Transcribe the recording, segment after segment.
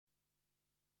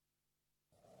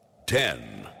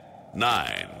10,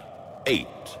 9, 8,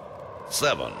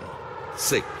 7,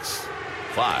 6,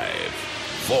 5,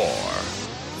 4,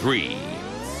 3,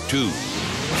 2, 1,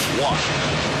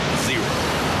 0.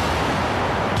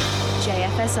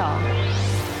 JFSR.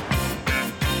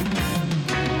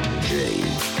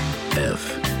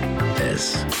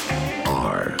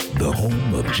 JFSR. The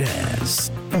home of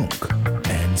jazz, funk,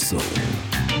 and soul.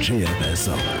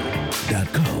 JFSR.co.uk.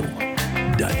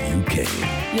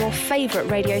 Your favourite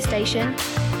radio station,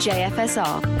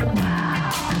 JFSR.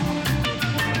 Wow.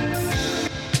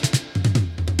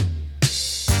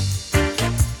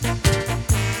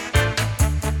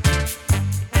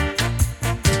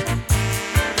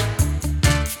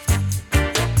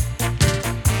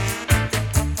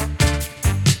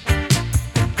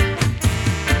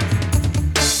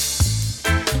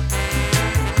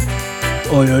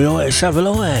 Oi, oi, oi, it's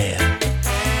Savaloy.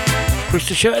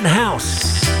 Krista Shirton House.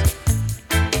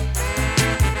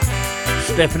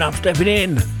 Stepping up, stepping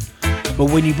in for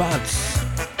Winnie Buds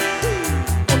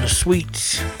on the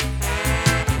Sweet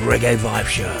Reggae Vibe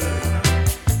Show.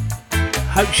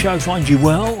 Hope the show finds you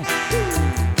well,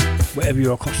 wherever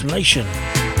you're across the nation,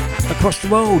 across the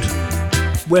world,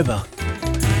 whether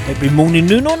it be morning,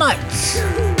 noon or night.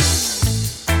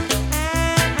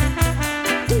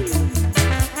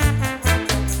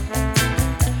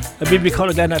 A big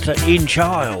collar going out to Ian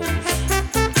Childs.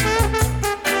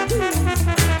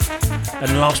 And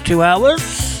the last 2 hours,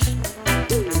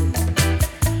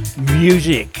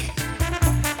 music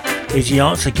is the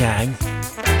answer, gang.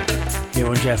 Here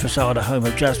on JFSR, the home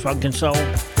of jazz, funk and soul.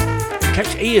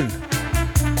 Catch Ian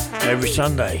every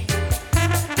Sunday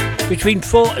between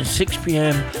 4 and 6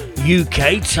 p.m.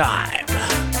 UK time.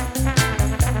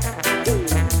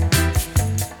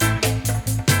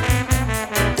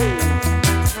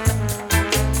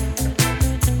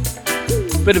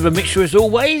 Bit of a mixture as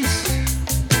always.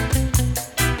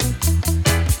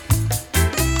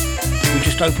 We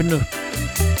just open the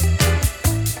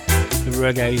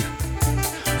reggae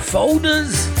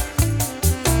folders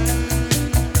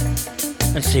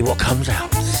and see what comes out.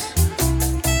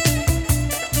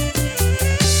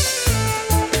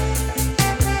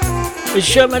 It's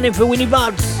Sherman in for Winnie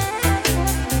Buds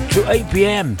to 8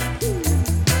 p.m.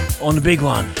 on the big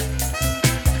one,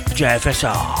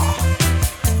 JFSR.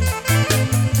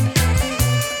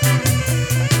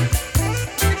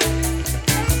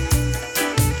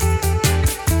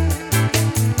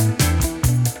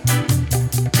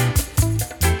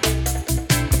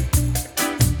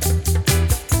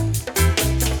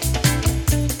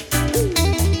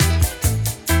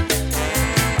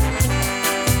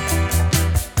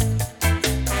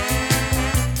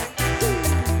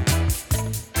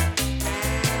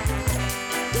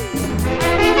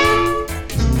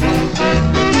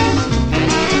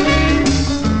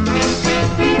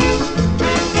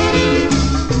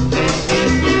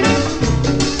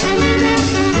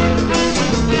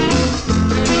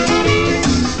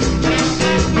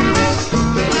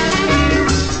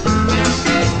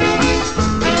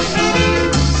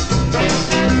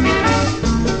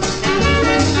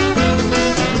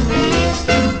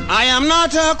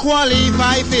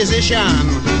 Qualified physician,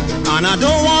 and I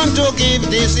don't want to give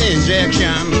this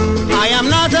injection. I am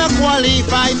not a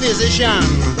qualified physician,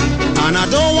 and I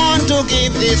don't want to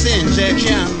give this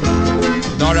injection.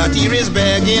 Dorothy is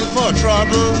begging for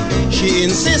trouble. She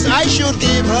insists I should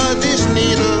give her this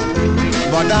needle.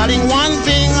 But darling, one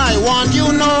thing I want you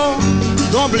know,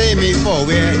 don't blame me for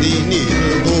where the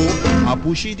needle go. I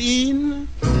push it in,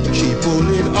 she pull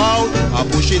it out, I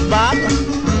push it back.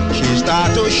 She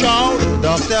start to shout,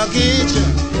 Dr. Kitch,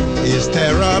 it's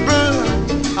terrible.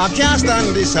 I can't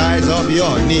stand the size of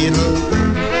your needle.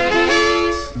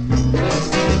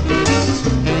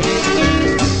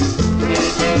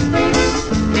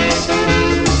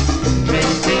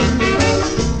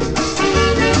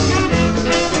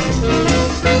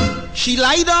 She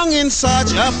lie down in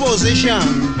such a position,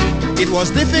 it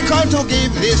was difficult to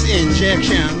give this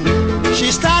injection.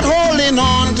 She start holding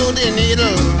on to the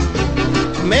needle,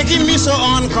 making me so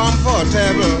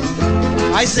uncomfortable.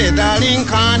 I said, darling,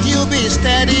 can't you be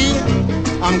steady?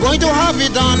 I'm going to have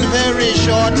it done very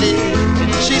shortly.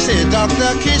 She said,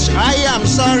 Dr. Kitch, I am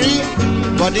sorry,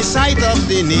 but the sight of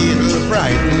the needle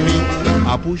frightened me.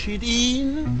 I push it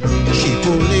in, she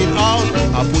pull it out,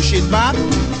 I push it back.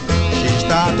 She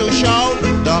start to shout,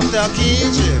 Dr.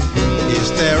 Kitch, it's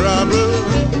terrible.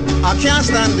 I can't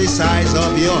stand the size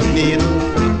of your needle.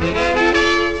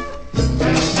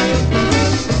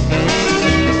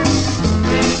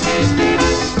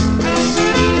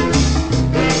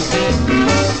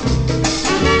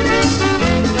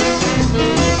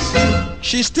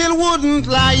 She She still wouldn't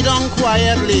lie down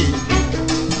quietly,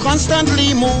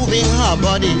 constantly moving her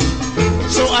body.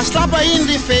 So I slapped her in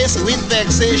the face with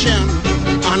vexation,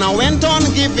 and I went on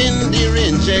giving the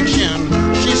injection.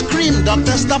 She screamed,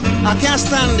 "Doctor, stop, I can't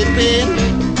stand the pain.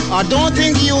 I don't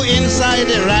think you inside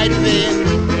the right vein."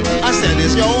 I said,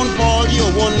 "It's your own fault, you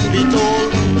wouldn't be told.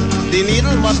 The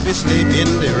needle must be slipped in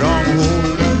the wrong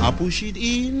hole." I push it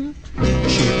in,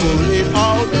 she pull it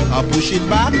out, I push it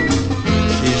back.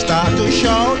 She start to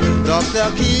shout, "Dr.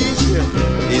 Keys,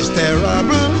 it's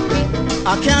terrible.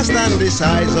 I can't stand the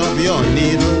size of your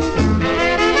needle."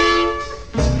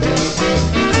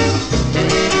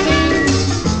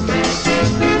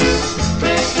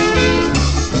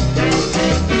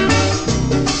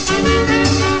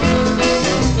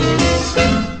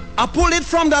 I pull it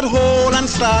from that hole and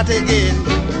start again.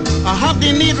 I have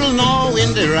the needle now in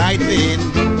the right vein.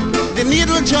 The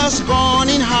needle just gone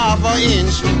in half an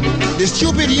inch. The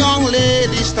stupid young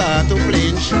lady start to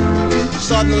flinch.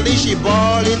 Suddenly she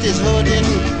bawled, "It is hurting.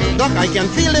 Doc, I can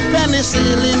feel the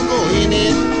penicillin going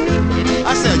in."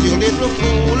 I said, "You little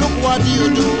fool, look what you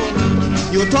do.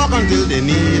 You talk until the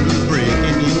needle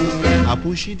breaking you." I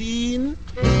push it in,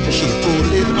 she pull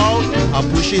it out, I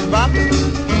push it back.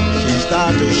 She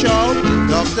start to shout,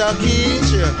 "Dr. Keith,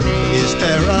 it's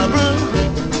terrible.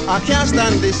 I can't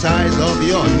stand the size of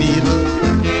your needle."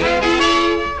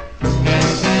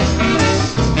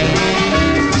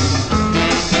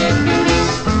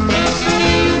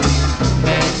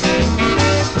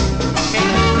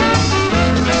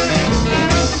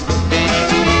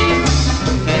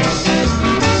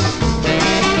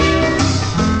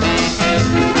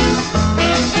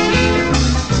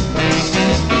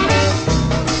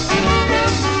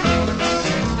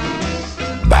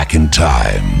 Back in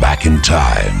time, back in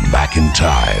time, back in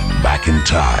time, back in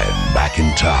time, back in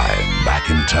time, back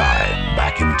in time,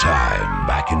 back in time,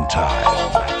 back in time, back in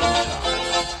time.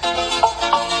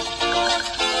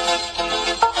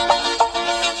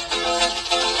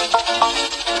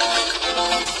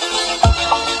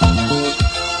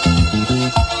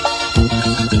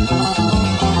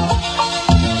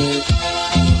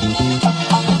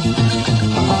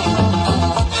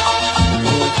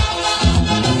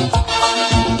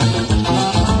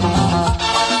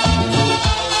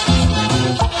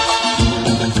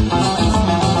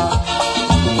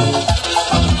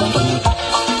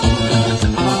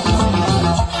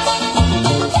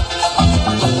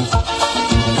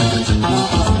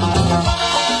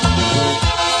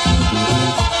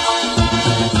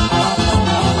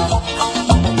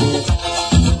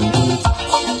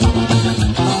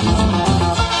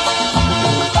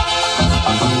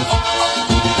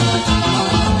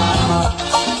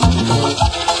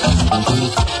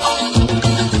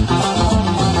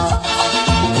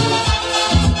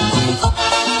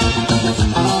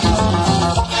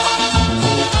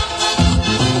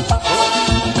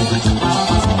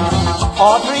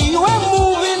 Audrey, you are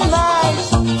moving nice.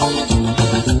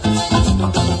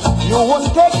 You won't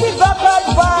take the doctor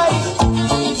advice.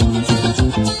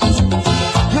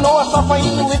 You know I'm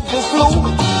suffering with the flu.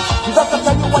 The doctor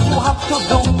tell you what you have to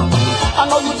do. I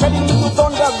know you telling me you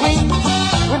don't agree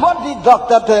with what the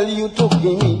doctor tell you to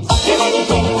give me. Give me the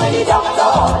thing when the doctor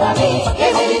order me.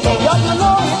 Give me the thing. Yeah, you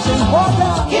know it's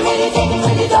important. Give me the thing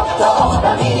when the doctor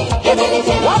order me. Give me the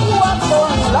thing. Why you are so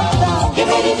reluctant? Give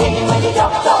me the thing when the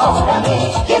doctor order me.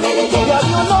 Give me the thing. Yeah,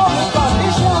 you know the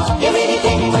condition. Give me the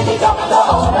thing when the doctor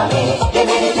order me. Give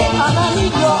me the thing. And I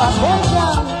need your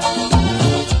attention.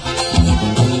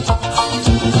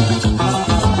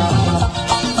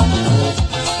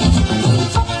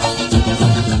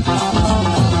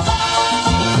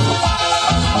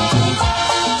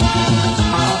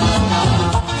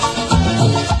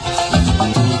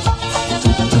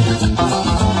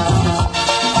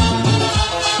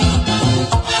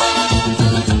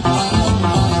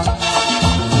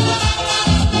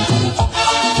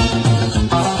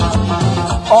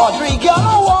 Audrey, girl,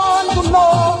 I want to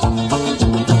know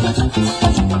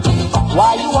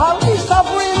why you have me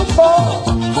suffering for.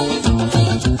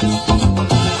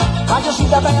 Can't you see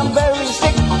that I am very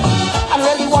sick and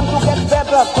really want to get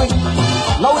better quick?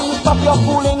 Now will you stop your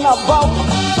fooling about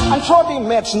and throw the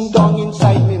medicine down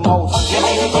inside me mouth? Give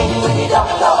me the thing when the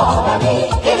doctor order me.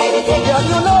 Give me the thing. Girl,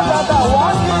 you know that I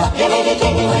want it. Give me the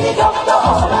thing when the doctor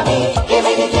order me. Give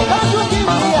me the thing. Can't you give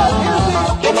me a little bit?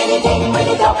 Give me the thing when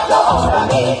the doctor order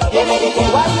me. Give me the thing.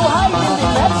 Why you hiding the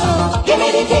medicine? Give me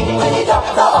the thing when the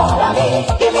doctor order me.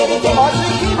 Give me the thing.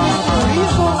 Audrey, give me the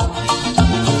reason.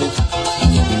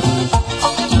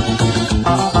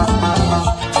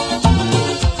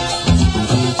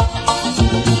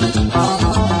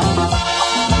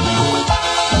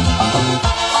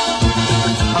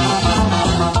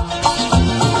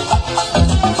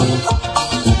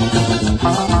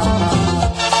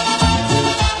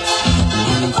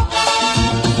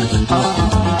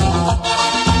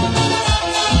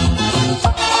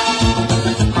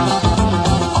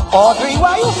 Audrey,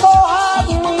 why you so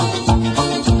hard on me?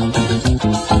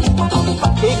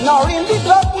 Ignoring the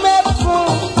drug medicine.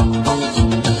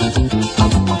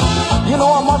 You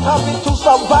know I must have it to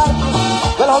survive.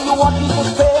 Well, how you want me to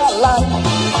stay alive?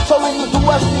 So when you do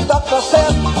as the doctor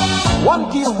said,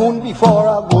 1 teaspoon before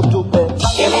I go to bed.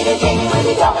 Give me the thing with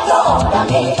the doctor order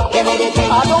me. Give me the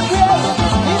thing. I don't care,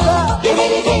 neither. Give me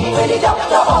the thing with the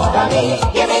doctor order me.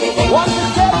 Give me the thing. Want to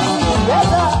get you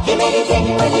better. Give me the thing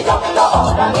with the doctor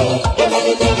order me. Give me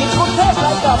the thing. It could taste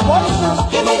like a poison.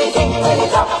 Give me the thing with the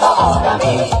doctor order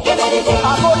me. Give me the thing.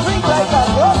 I go drink like a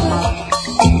poison.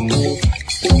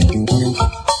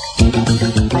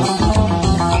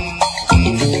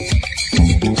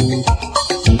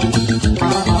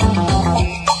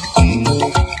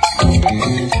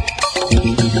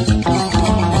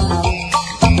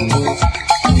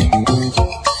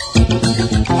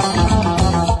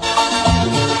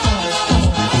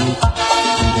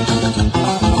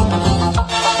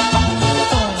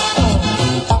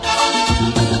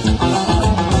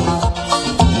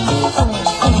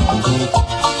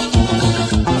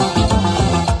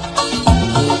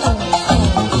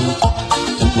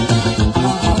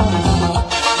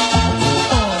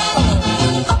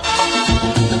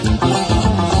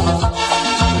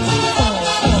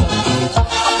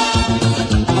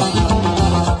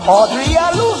 Audrey,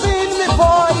 you're losing the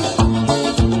voice,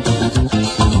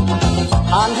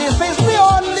 and this is the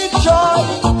only choice.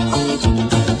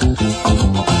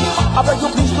 I beg you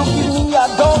please to give me a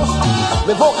dose.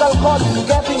 The vocal cord is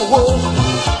getting worse.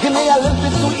 Give me a little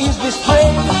bit to ease the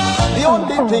strain. The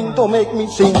only thing to make me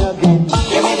sing again.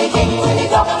 Give me the thing with the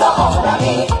doctor order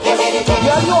me. Give me the thing.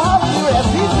 Yeah, you have the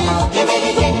recipe. Give me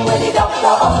the thing with the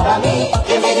doctor order me.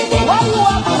 Give me the thing. Why you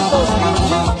acting so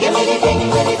stingy? Give me the thing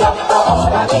with the doctor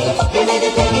order me. Give me the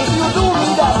thing. If you do me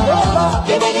that favor,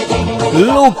 Give me the thing with the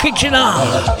Lord Kitchener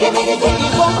Give me the thing.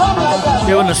 it won't come like that.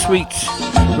 doing the sweet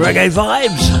reggae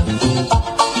vibes.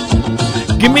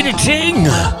 Give me the ting.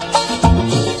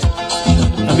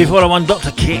 And before I won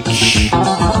Dr. Kitch.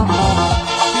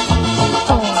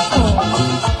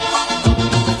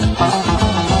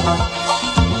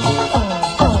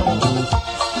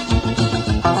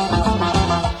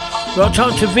 Got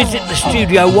time to visit the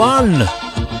Studio One.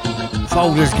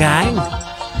 Folders gang.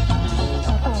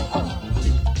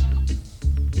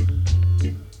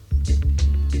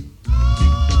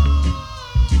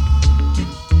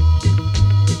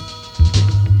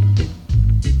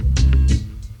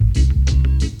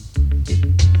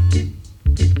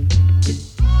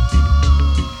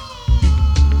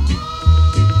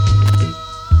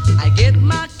 I get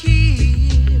my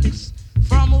kicks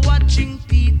from watching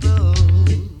people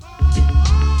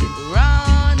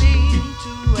running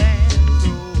to and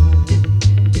fro.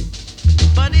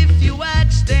 But if you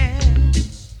ask them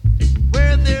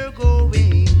where they're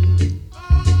going,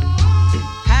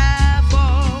 half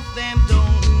of them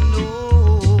don't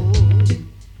know.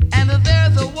 And they're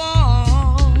the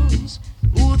ones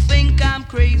who think I'm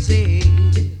crazy,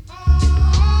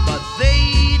 but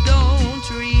they don't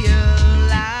realize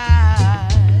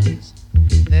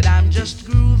that I'm just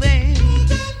grooving,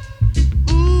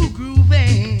 ooh,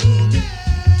 grooving,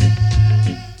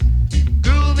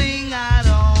 grooving out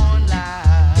on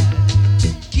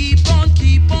life. Keep on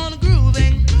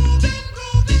grooving,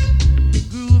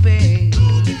 grooving,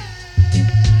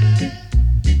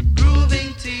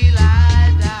 grooving till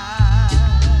I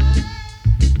die.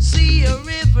 See a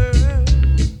river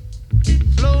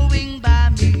flowing by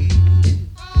me,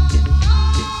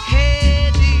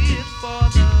 headed for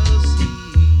the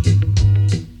sea.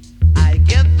 I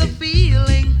get the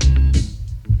feeling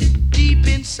deep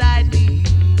inside me.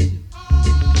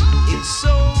 It's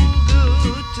so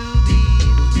good to be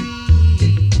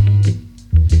free.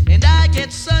 And I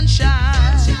get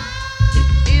sunshine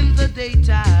in the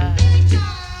daytime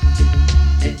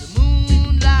and the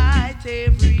moonlight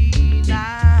every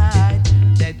night.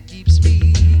 That keeps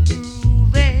me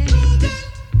grooving.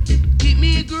 Keep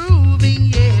me grooving,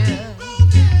 yeah.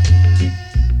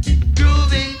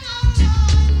 Grooving.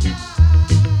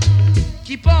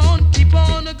 Keep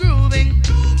on grooving.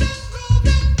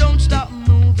 Don't stop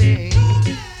moving.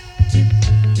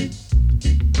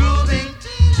 Grooving.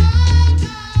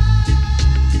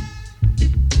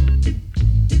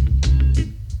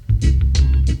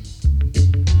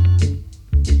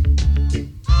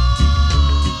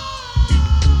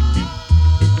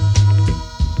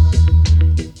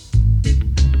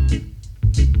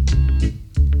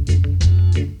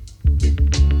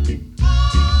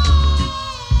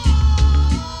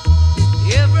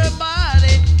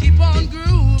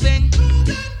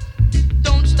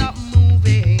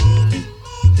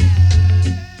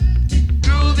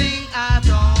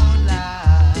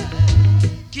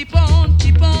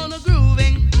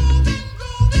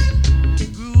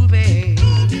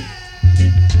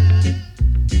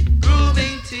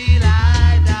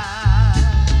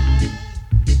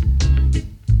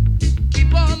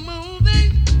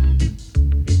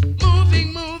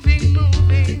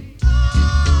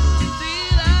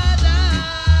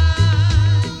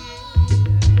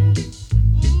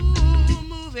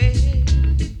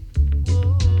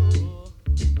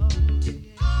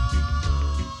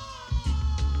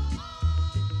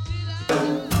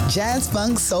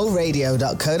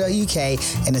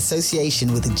 JazzFunkSoulRadio.co.uk in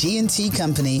association with the G&T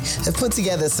Company have put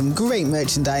together some great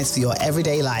merchandise for your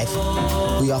everyday life.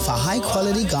 We offer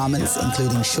high-quality garments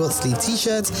including short-sleeve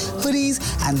t-shirts, hoodies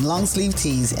and long-sleeve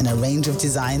tees in a range of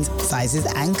designs, sizes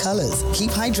and colors.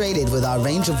 Keep hydrated with our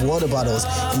range of water bottles,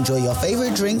 enjoy your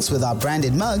favorite drinks with our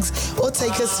branded mugs, or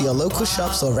take us to your local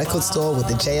shops or record store with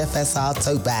the JFSR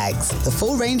tote bags. The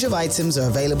full range of items are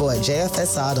available at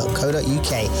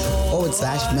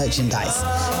jfsr.co.uk/merchandise.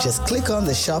 Just click on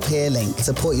the Shop Here link.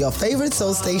 Support your favorite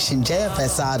soul station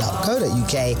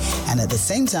jfsr.co.uk and at the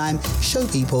same time show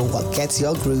people what gets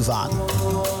your groove on.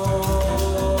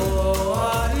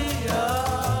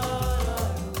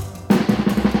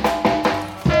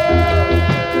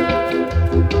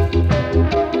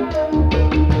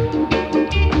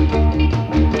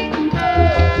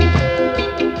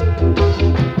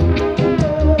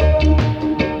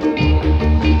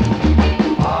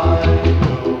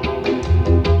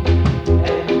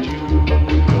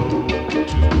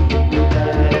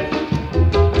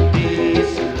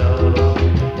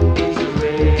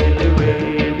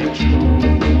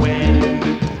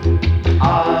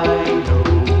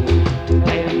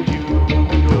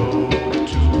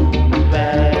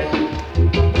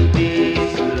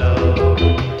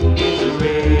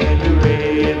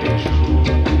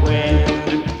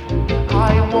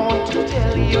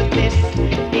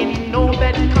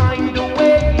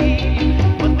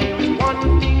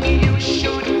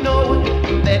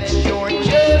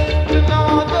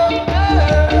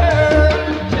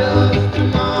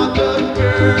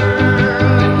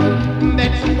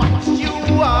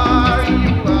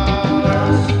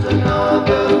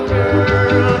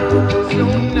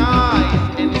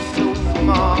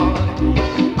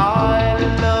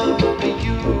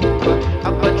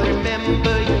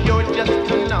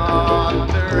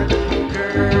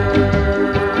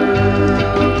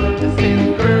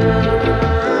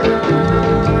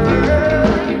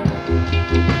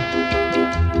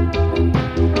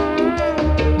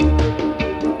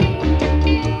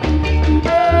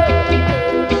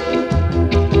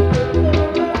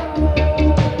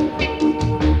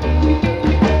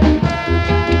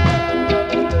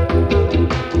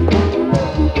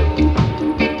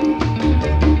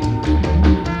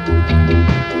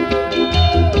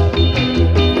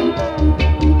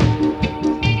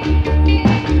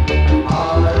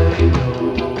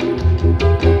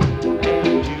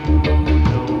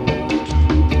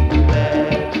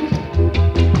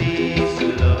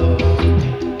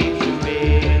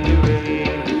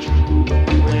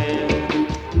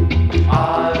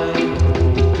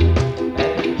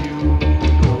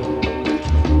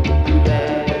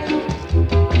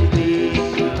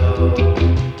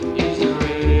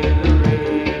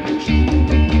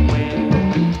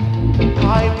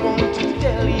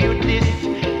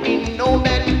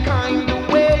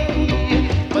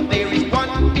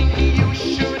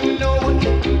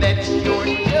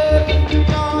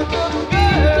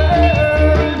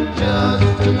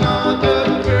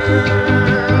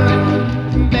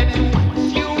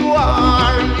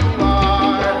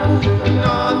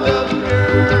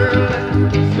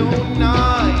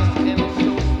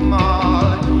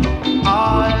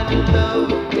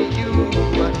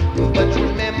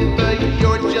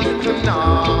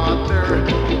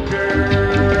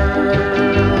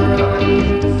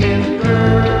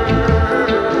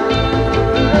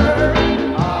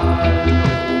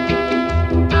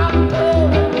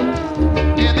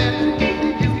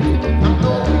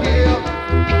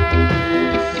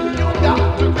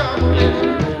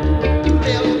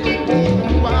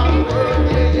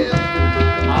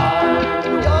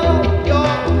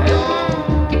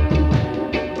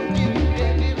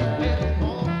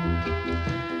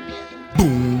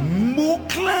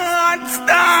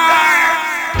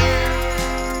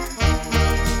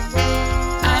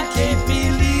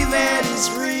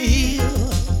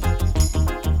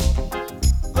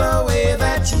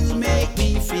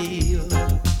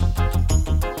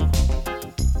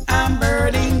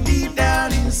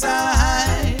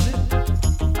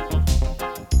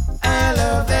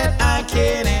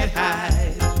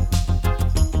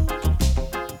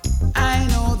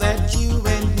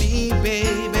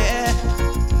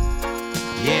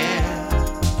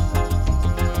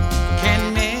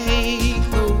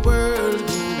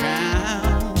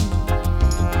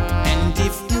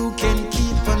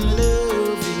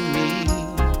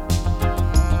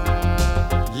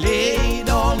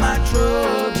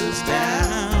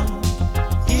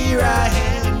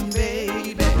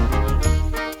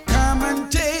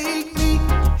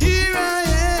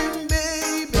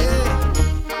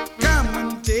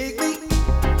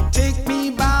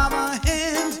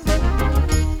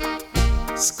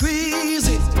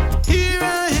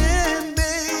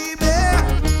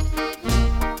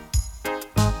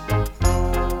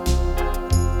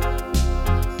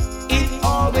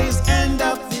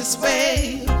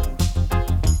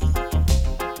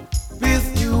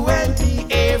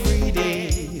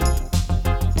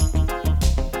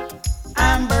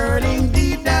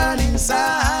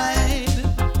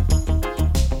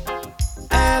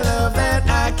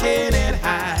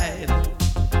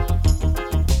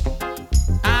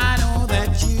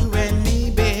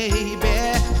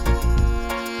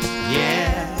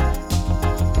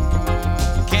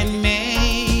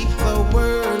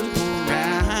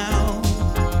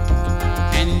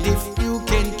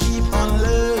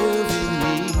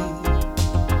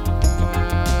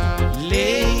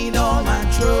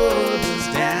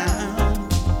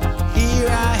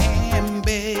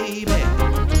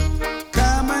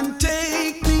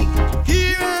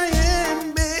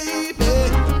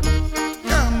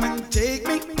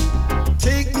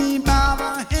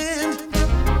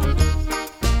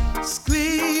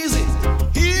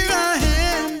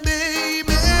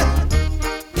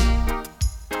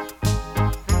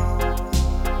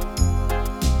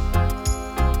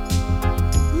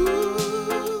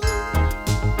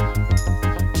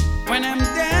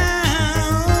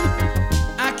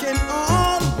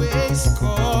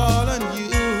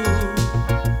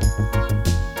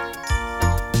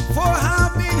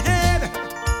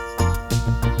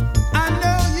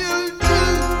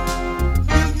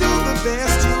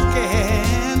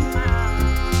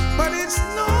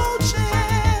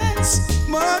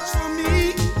 much for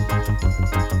me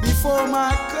before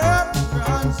my cup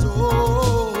runs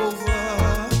over.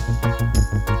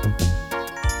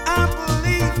 I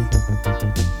believe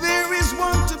there is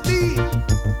one to be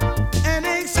an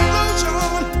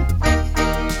explosion.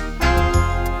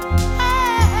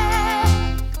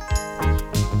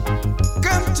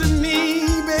 Come to me,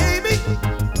 baby.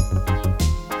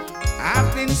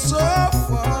 I've been so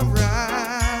far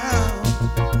around,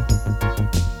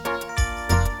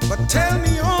 but tell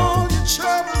me all your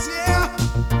troubles, yeah.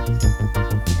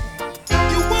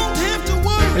 You won't have to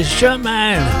worry. It's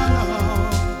Shirtman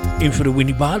in for the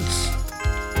Winnie Buds.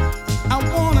 I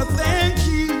wanna thank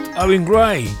you. Owen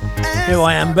Gray, Here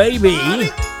I Am Baby.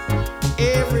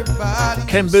 Everybody.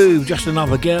 Ken Booth, Just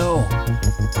Another Girl.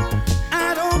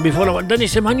 And before that one,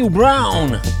 Dennis Emmanuel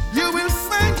Brown, You will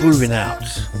find Grooving Out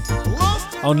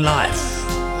on Life.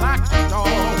 like a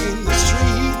dog in the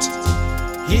street.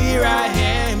 Here I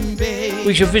am, baby.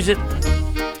 We should visit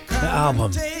the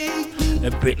album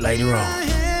a bit later on.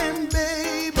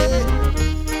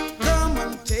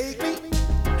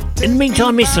 In the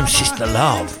meantime, here's some Sister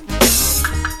Love.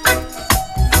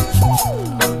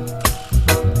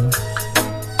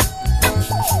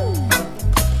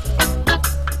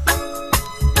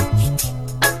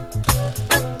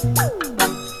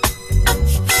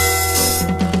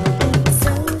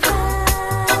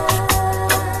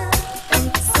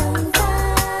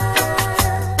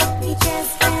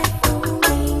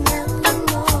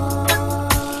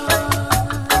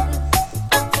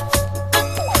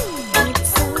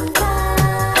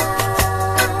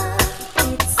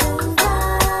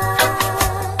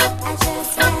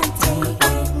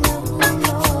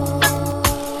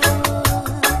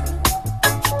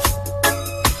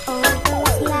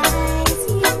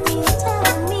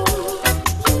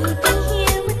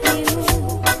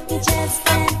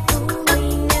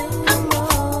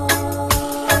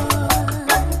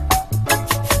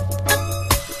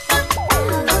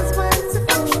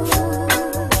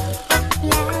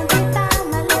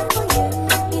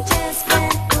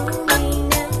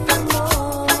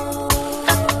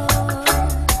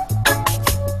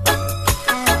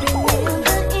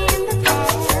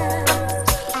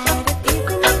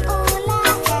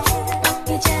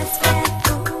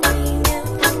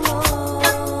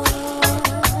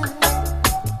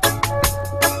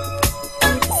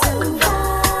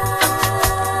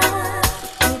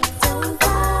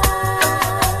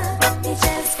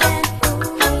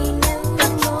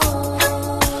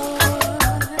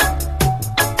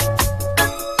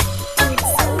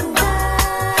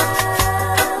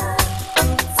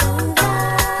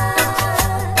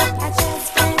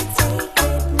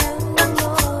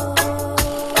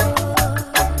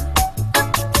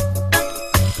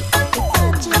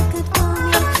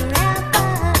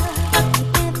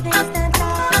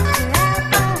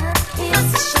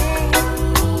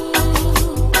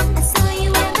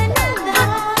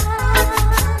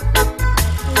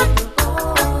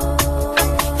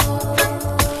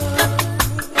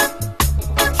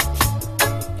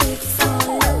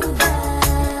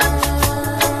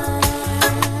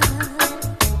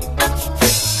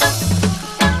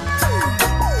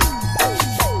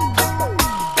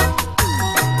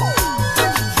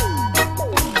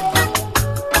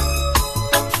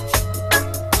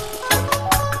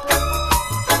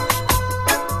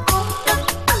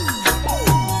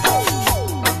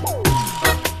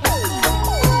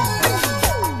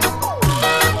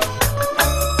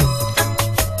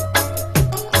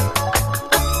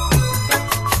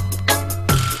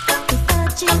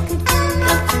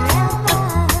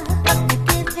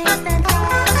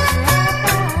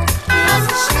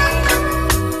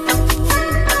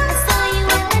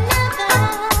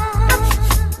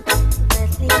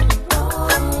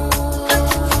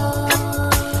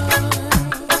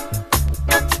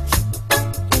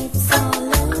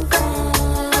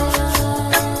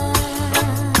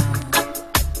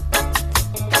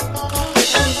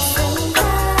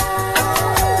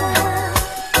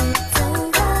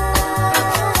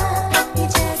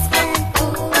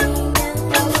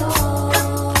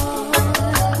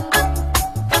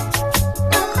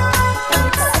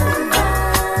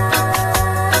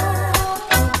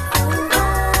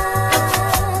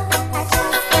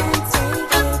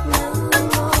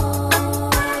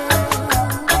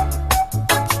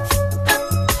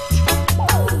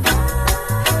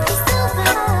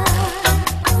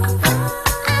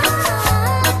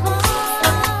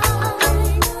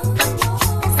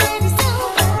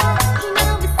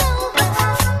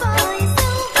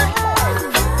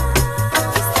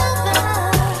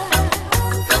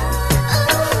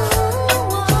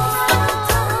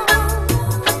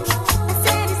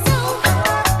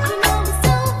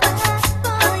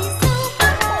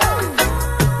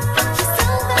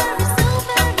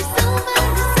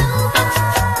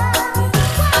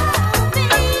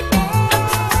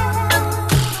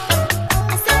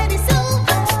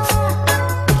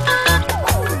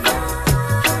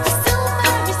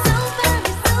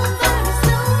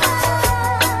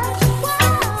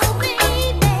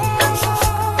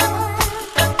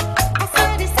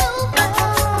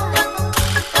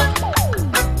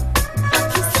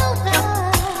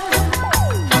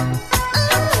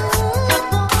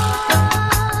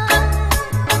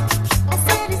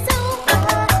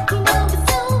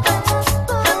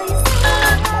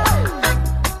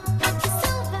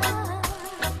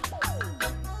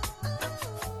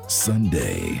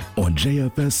 Sunday on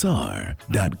jfsr.co.uk.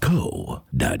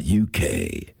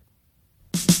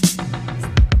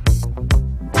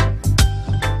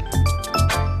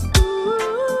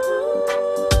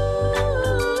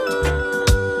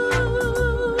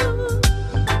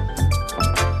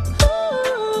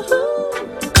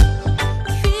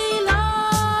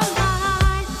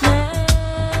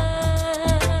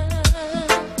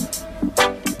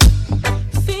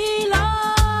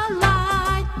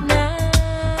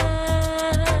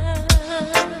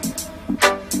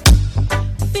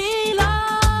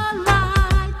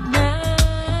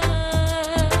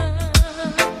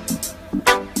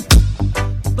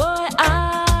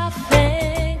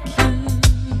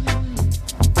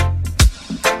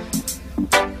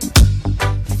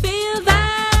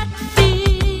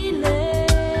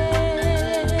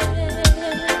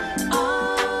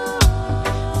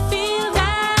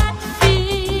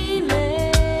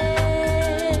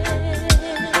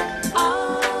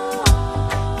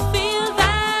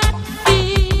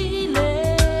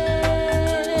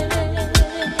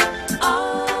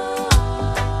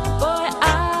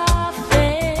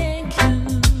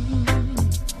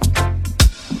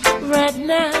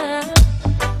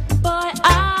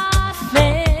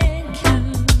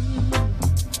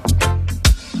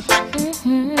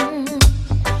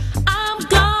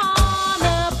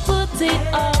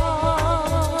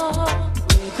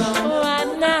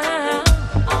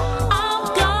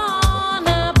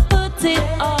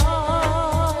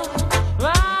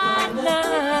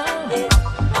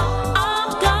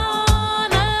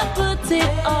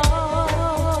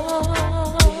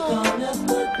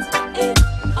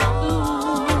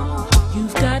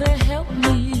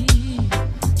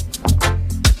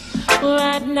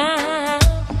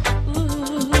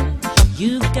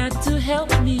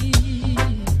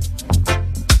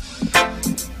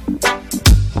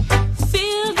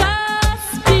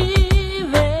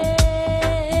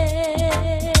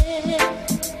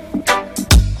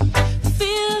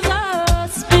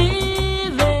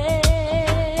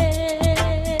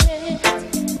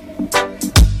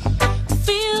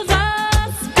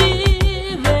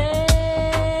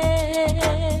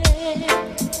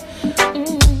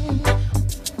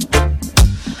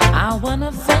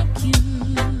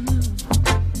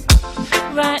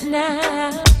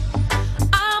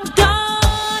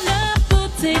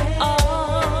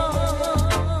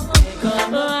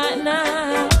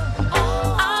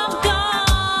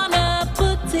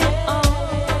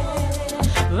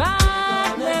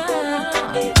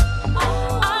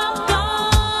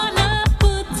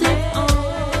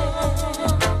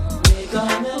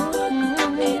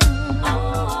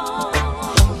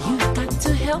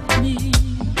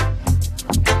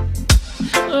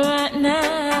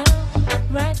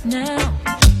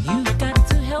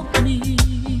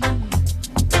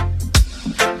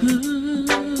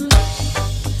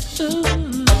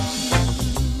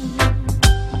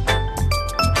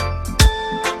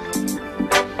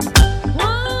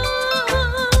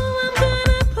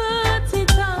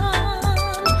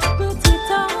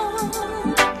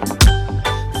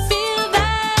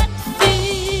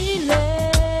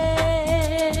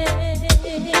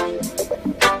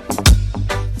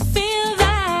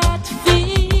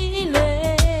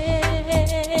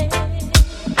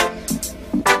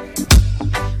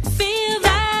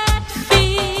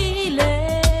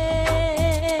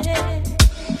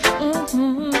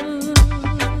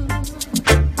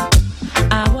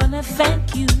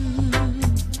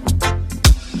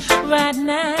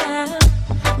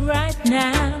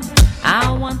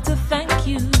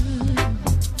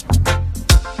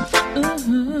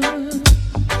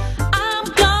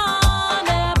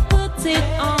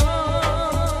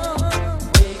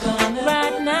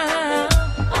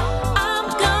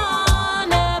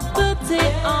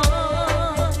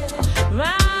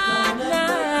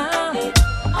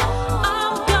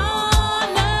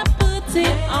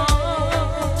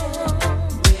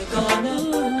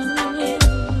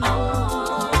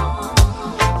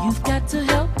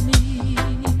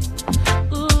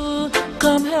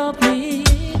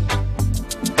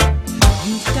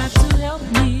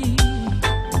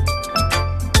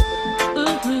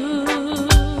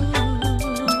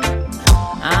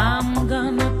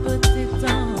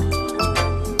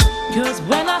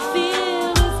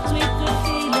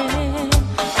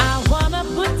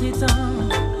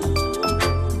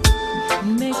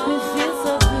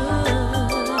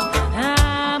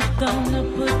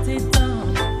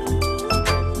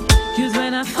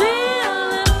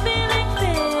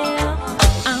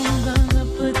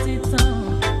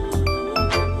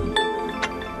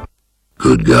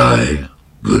 Good guy,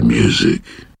 good music.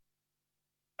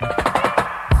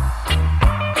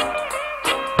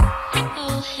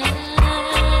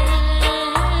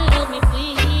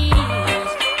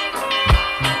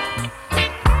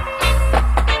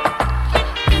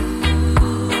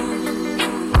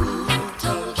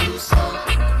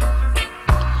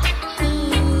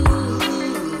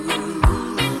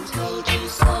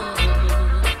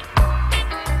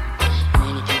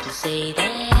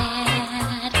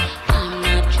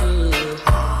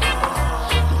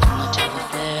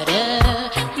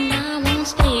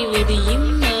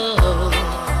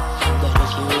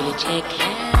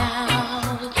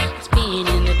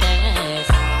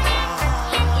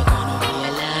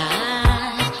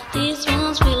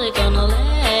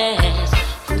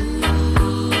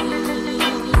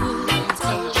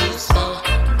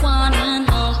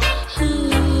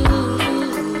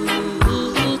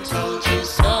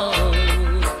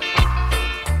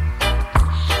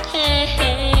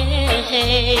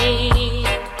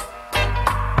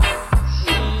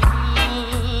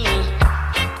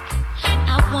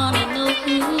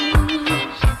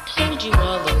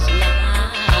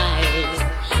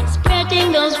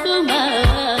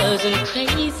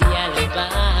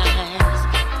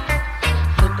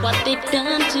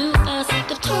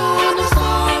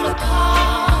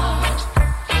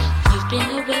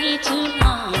 way too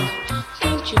long.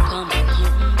 Won't you come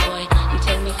home, boy, and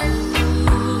tell me who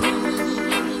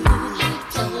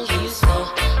told you so?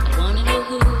 I wanna know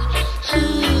who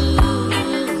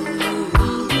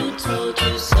told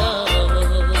you so.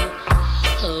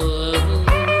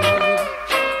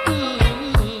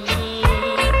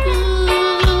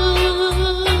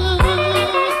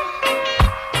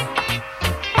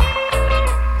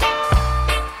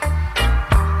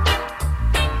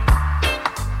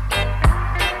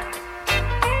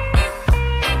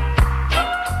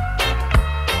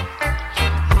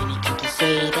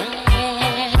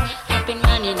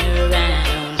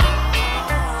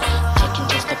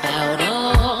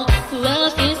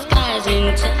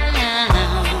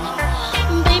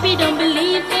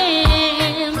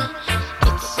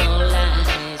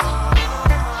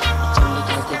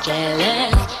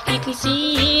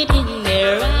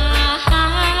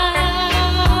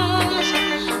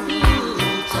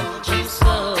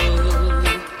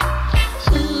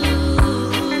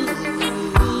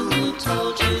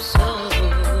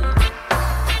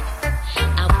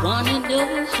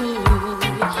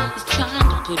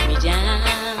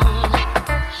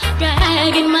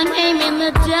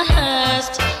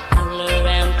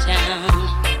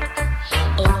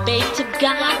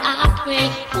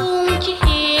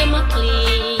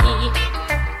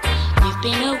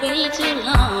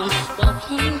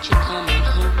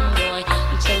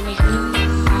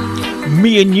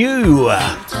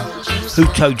 Who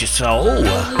Told You So?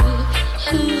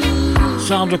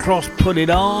 Sandra Cross, Put It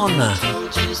On.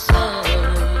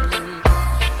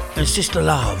 And Sister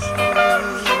Love,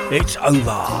 It's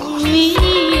Over.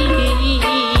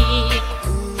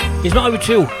 It's not over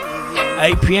till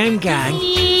 8 p.m, gang.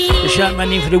 The shout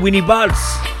man in for the Winnie Buds.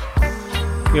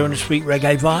 Here on the Sweet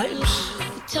Reggae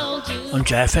Vibes on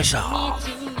JFSR.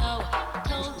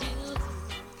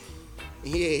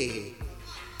 Yeah.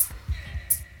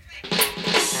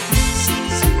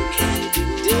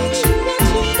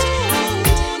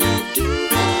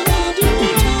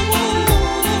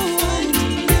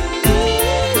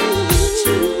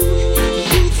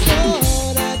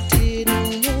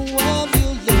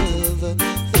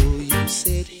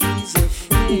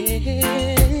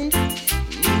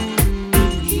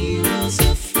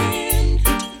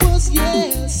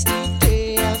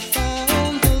 Yesterday I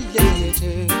found the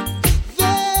letter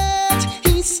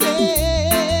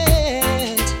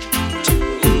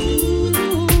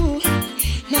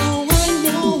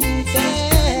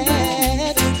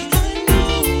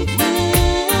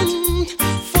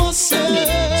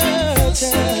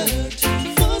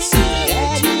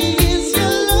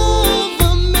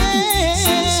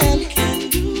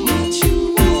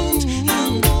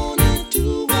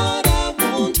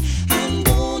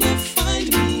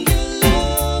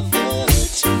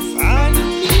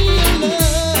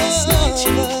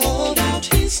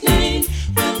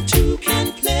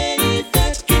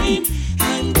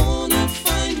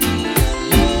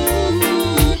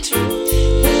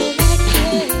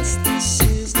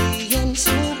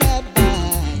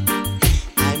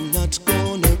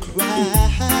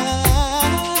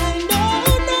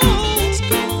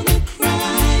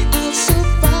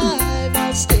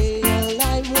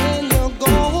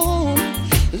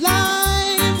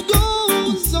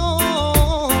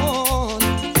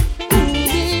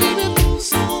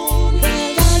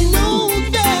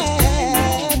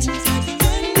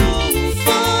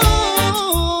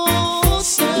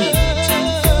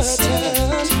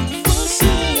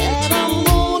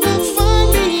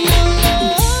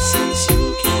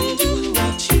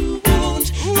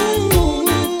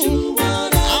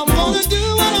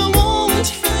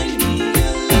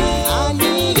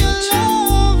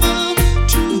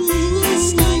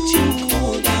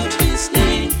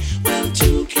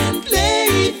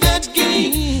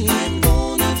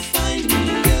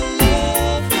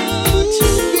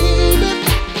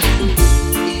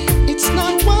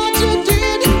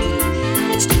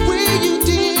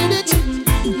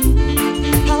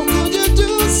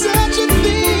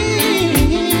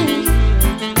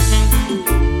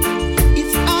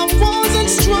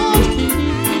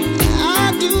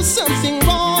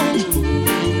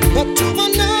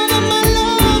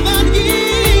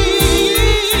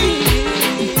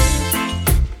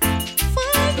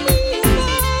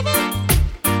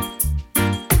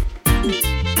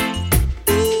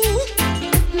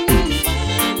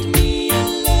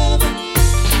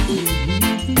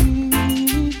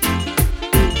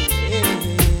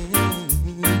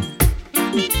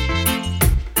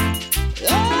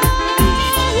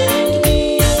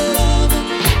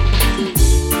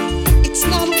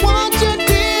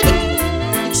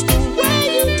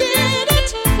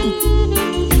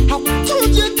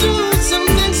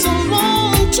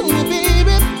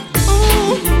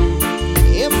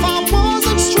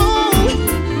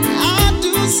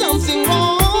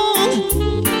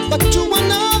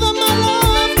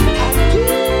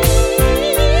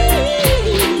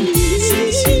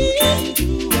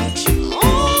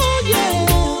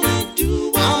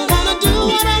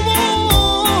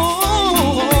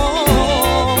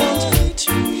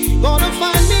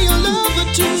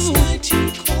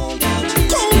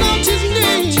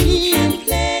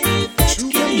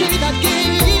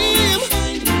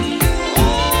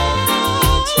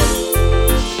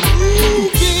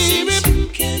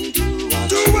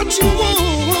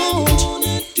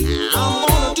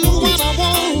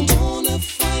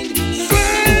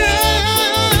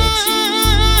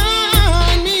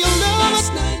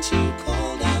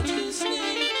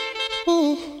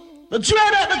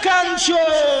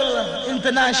control,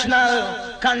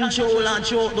 international control and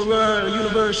throughout the world.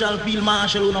 Universal Field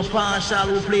Marshal, who no partial,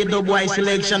 who play dubwise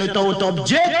selection without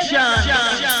objection.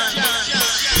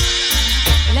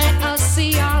 Let us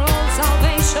see our own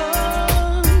salvation.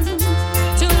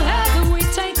 To heaven we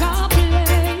take our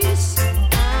place.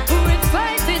 With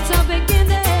faith it's a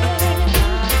beginning.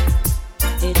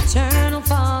 Eternal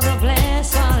Father,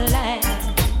 bless our land.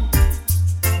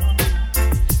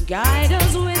 Guide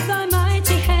us with thy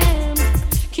mighty hand.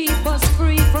 Keep us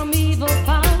free from evil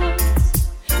powers.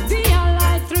 Be our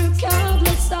light through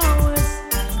countless hours.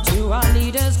 To our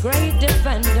leaders, great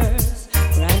defenders,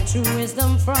 grant true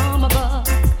wisdom from above.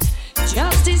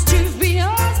 Justice, truth be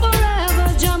ours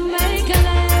forever. Jamaica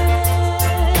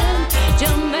land,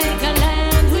 Jamaica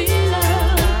land we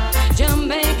love.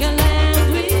 Jamaica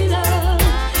land we love.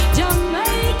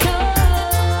 Jamaica.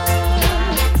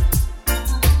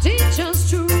 Teach us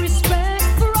true respect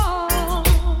for all.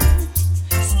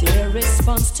 Still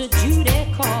response to Jude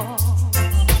cause.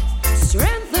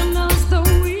 Strengthen us the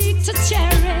weak to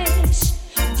cherish.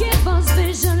 Give us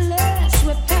vision lest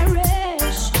we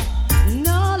perish.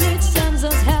 Knowledge sends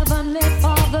us heavenly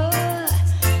Father.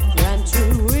 Grant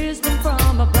true wisdom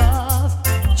from above.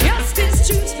 Justice,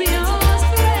 truth be ours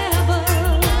forever.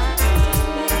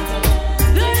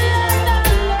 The land of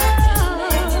love.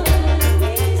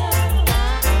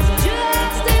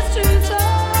 Justice, truth,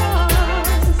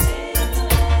 ours.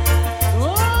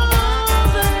 Oh,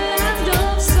 the land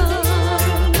of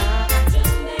sun.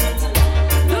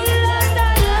 The land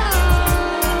of love.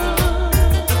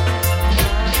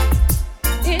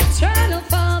 Eternal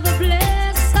Father,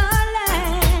 bless our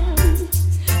land.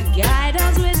 Guide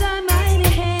us with thy mighty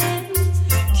hand.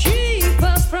 Keep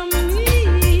us from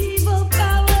evil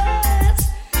powers.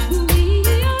 Be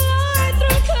our light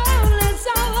through countless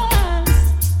hours.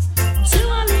 To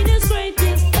our leaders, great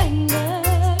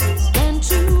defenders, and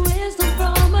true wisdom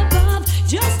from above.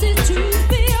 Justice, truth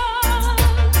be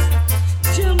ours.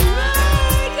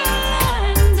 Jamaica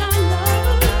land I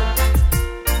love.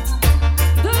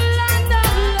 The land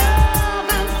of love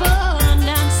and fun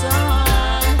and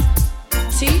sun.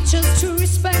 Teach us true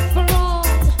respect for all.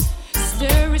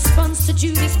 Stir response to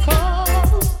Judy's call.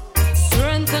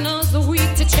 Strengthen us the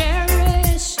weak to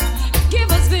cherish. Give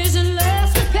us vision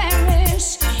lest we perish.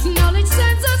 Knowledge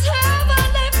sends us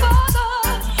heavenly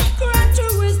Father. Grant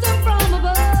true wisdom from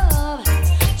above.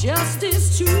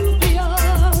 Justice, truth be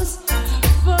ours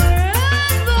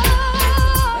forever.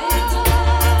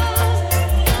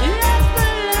 Yes, the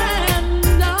land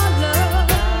of love.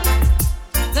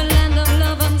 The land of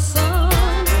love and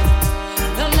sun.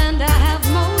 The land I have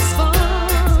most fun.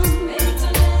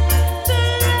 The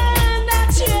land I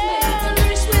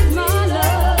cherish with my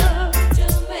love.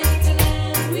 Jamaica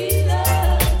land we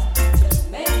love.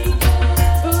 Jamaica.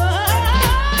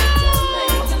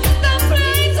 The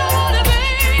place I wanna be.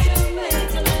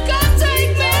 Come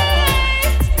take me.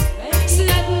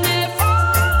 Set me free.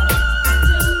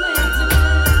 Jamaica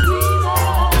land we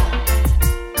love.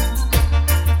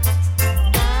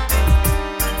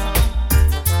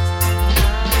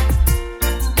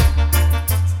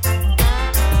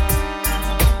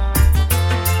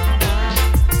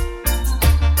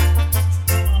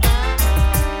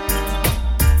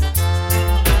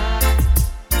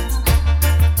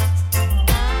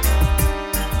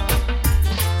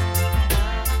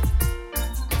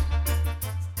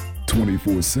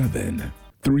 "24/7,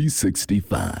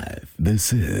 365.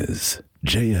 This is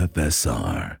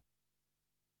JFSR.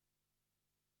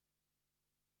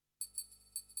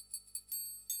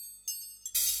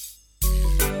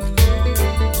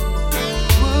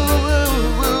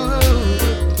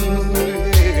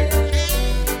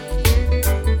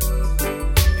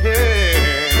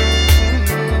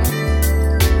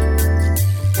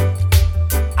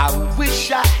 I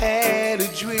wish I had a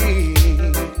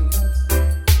dream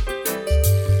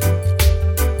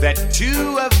that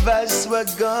two of us were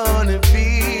gonna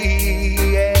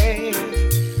be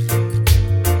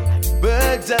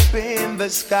birds up in the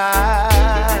sky,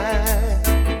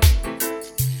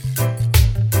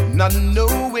 not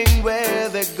knowing where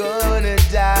they're gonna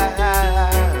die.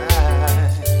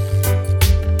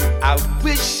 I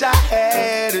wish I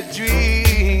had a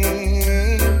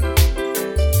dream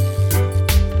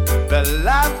that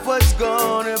life was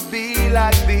gonna be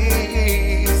like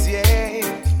this, yeah.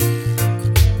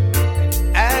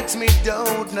 Ask me,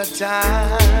 don't know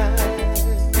time.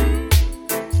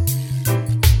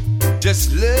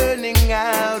 Just learning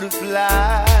how to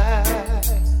fly.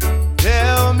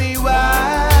 Tell me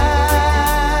why.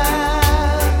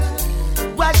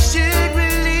 Why should we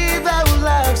live our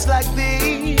lives like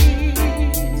this?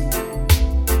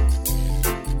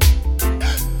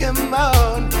 Am I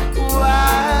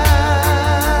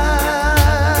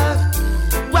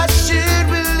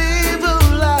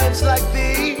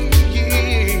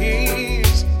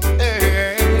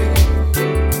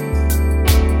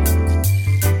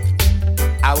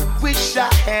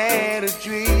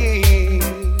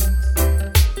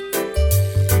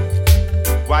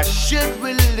should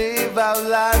we live our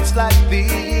lives like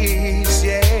these?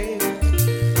 Yeah.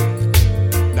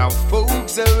 Now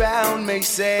folks around may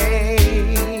say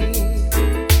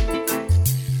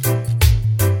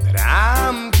that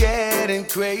I'm getting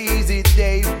crazy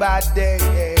day by day,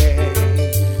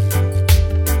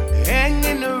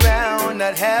 hanging around,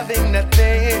 not having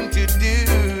nothing to do,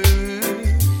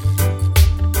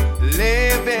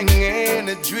 living in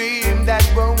a dream that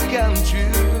won't come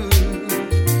true.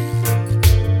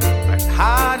 But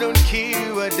I don't care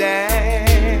a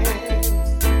damn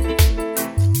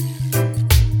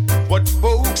what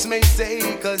folks may say,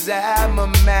 'cause I'm a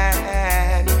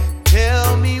man.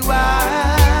 Tell me why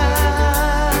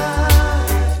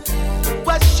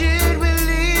should we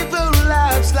live our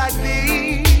lives like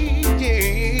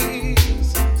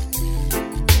these?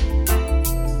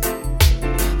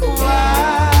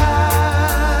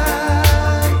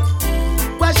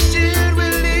 Why should we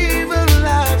live our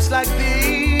lives like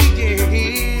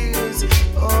these?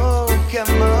 Oh,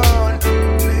 come on,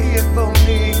 play it for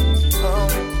me. Oh.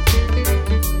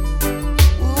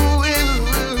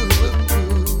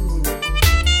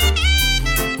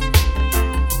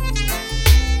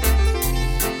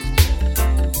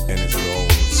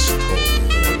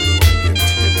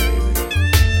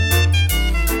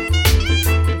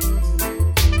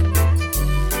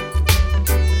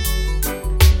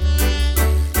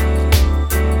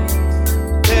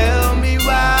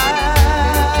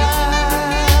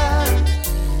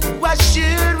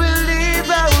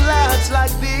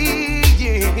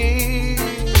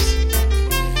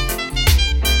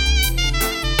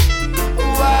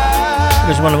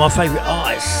 One of my favourite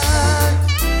artists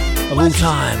of all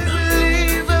time,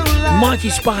 Mikey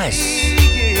Spice.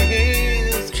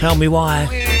 Tell Me Why.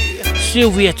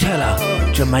 Sylvia Teller,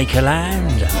 Jamaica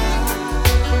Land.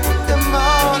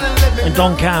 And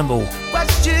Don Campbell,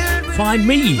 Find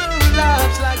Me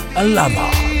a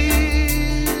Lover.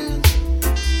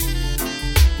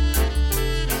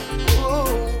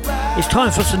 It's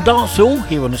time for some dancehall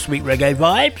here on the Sweet Reggae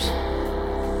Vibes.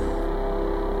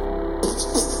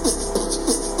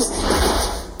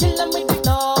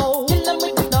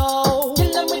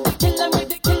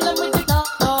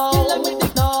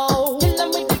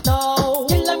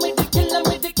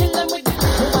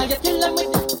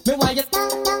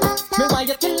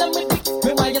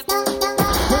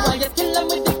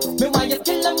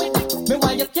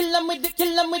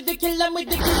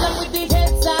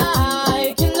 Heads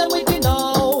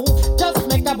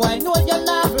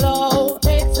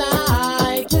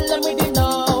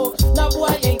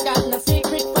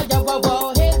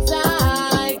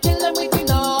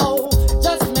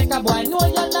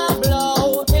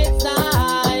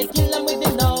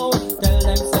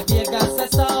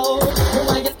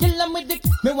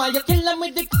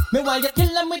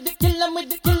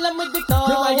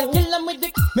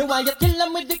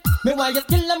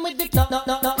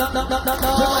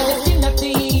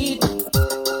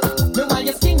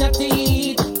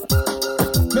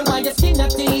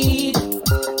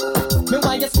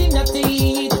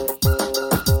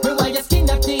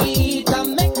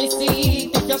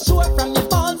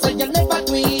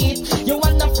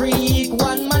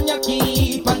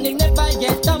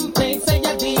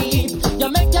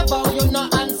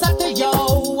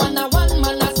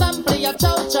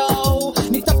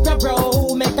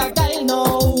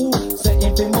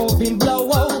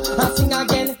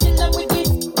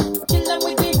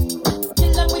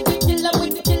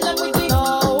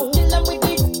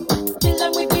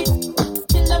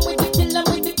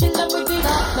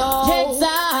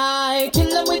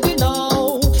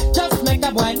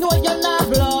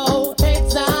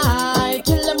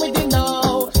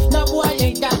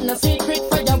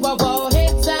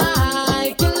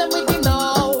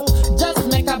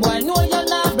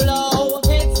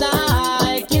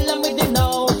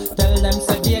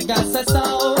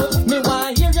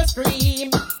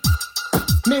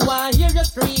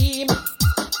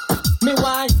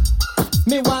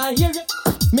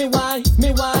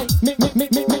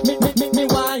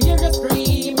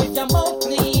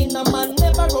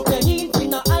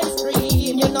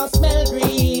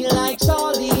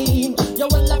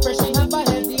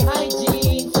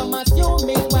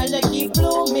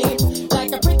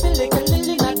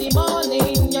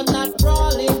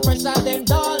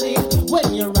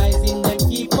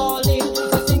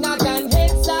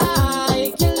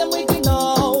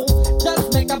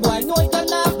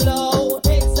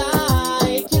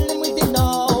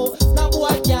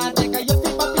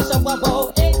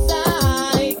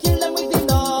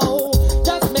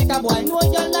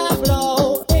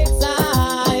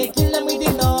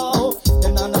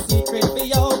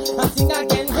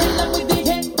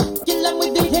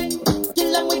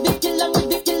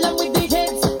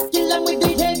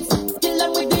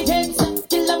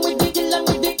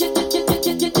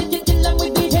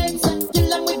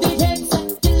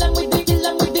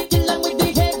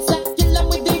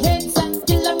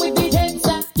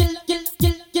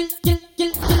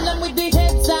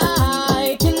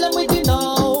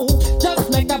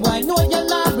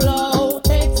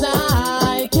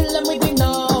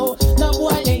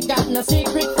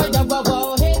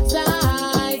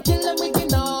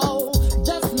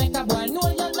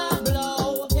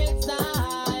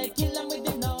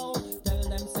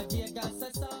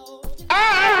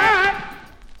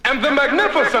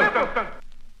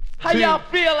How y'all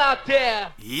feel out there?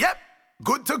 Yep,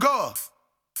 good to go.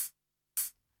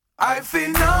 I've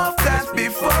seen enough dance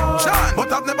before, but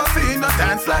I've never seen a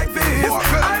dance like this.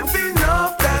 I've seen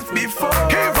enough dance before, but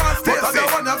I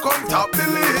don't wanna come top the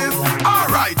list.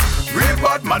 Alright, real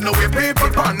bad man, no way people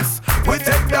pants. We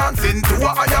take dancing to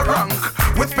a higher rank.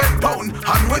 We spend pound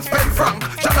and we spend franc.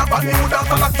 Jonathan New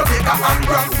dance like Jamaica and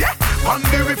Grand. Yeah, on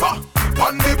the river,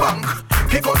 on the bank.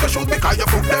 Kick out the shoes because you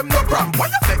put them no cramp.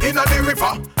 Why you say in the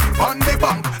river, on the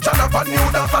bank. Jonathan New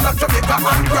dance like Jamaica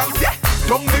and Grand. Yeah.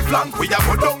 Down the flank, we a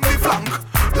go down the flank.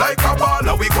 Like a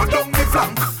baller, we go down the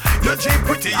flank. Your Jeep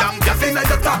pretty young, just in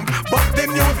your tank. But the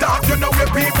new dance, you know where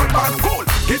people pass cool.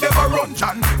 Give them a run,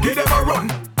 John, give them a run.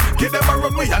 Give them a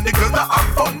run, we and the girls that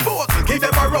have fun. Both, give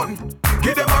them a run,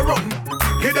 give them a run.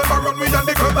 Give them a run, we and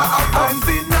the girls that have fun. I've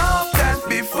seen enough dance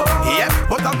before, yeah,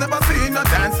 but I've never seen a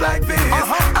dance like this.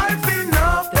 I've seen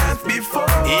enough dance before,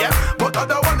 yeah, but I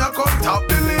don't wanna come top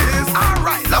the list.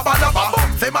 Alright, laba laba.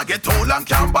 Say my get old and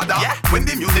can't bother. Yeah. When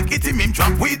the music hit him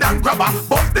drop weed and grabber.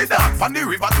 Bust the dance from the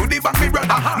river to the bank, me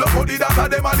brother. Look how the dancer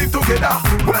them a live together.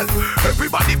 Well,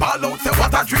 everybody ball out, say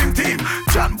what a dream team.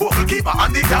 John Bogle keeper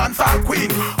and the dancer queen.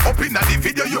 Up in the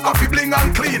video you have to bling and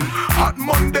clean. Hot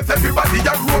Mondays everybody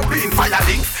a roping. Fire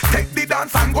links, take the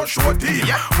dance and go show team.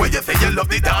 Yeah. When you say you love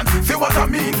the dance, say what I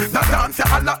mean. The dance you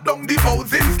lock down the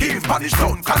housing scheme. Spanish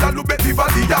town, Calalu, Betty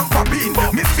Valley and Papine.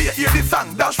 Miss Fear hear the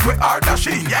song, dash where are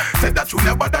dashing. Yeah. Said that you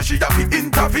never that she have to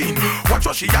intervene. Watch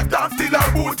what she a dance till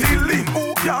her booty lean.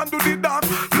 Who can do the dance?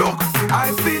 Look,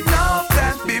 I've seen enough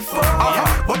dance before,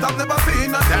 but I've never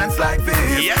seen a dance like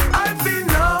this. Yeah. I've seen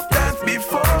enough dance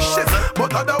before,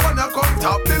 but I don't wanna come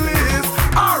top the list.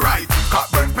 Alright,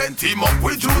 Cockburn pen team up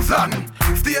with Juzan.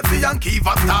 Stacey and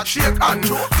Kiva start shake and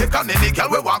take on any girl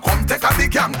we want come take on the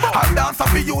gang. And dance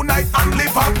up unite and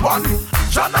live as one.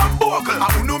 John and Bogle,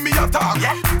 I know me a talk.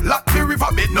 Yeah. Lock the river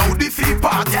bed now the sea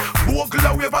part. Yeah. Bogle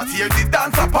a wave and tear the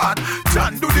dance apart.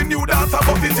 John do the new dance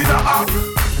about it in a half.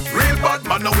 Real bad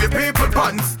man now we people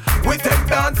pants. We take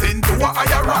dancing to a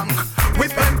higher rank.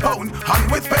 We spend pound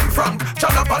and we spend franc.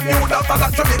 John up a new dance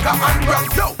like Jamaica and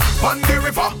Grand. Yo, on the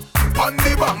river, on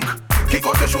the bank. Kick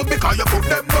out the shoes because you put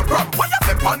them no cramp. Why you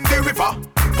say on the river,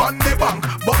 on the bank?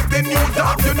 But the new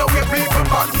dance, you know where people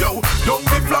pan. Yo, down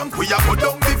the flank, we a go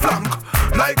down the flank.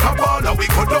 Like a baller, we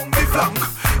go down the flank.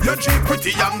 Your Jeep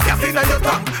pretty young, gas in your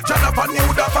tank. Jonathan New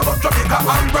dance about Jamaica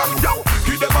and Grand. Yo,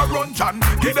 give them a run, John,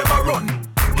 give them a run.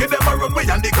 Give them a run, we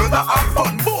and the girls that have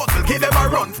fun. Both, give them a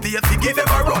run, Stacey, give them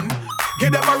a run.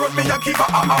 Give them a run, me and keep a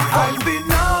fun. I've seen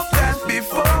enough dance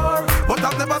before, but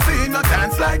I've never seen a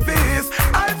dance like this.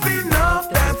 I've seen enough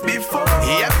dance before,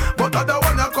 yep, but I don't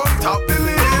wanna come top the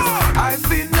list. I've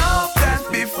seen enough dance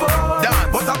before,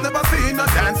 but I've never seen a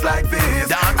dance like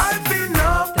this. I've seen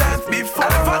enough dance before,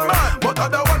 but I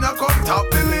don't wanna come top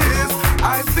the list.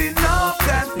 I've seen enough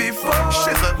dance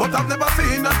before, but I've never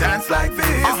seen a dance like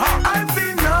this. I've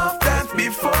seen enough dance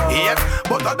before, yep,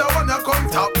 but I don't wanna come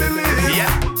top the list.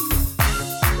 Yeah.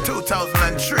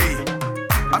 2003,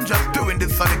 I'm just doing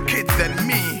this for the kids and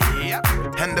me. Yep.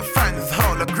 And the fans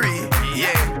all agree.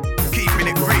 Yeah, keeping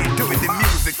it real, doing the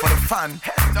music for the fun.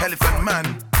 Elephant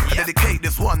Man, dedicate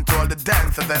this one to all the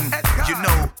dancers and you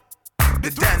know,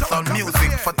 the dance on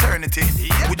music fraternity.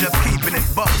 We're just keeping it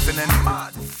bumping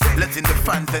and letting the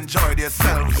fans enjoy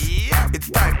themselves. It's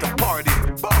time to party.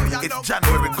 It's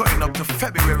January going up to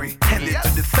February, heading to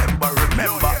December.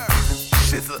 Remember,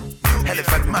 Shizzle,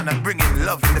 Elephant Man, and bringing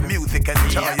love in the music and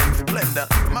joy and splendor.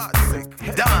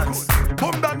 Dance,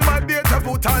 boom down my deja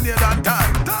vu, Tanya dan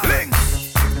time.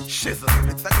 Links, Shizzle,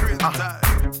 it's a great time.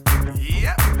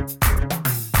 Yep,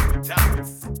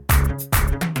 dance.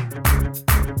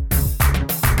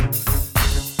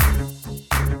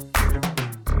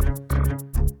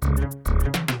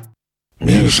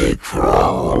 Music for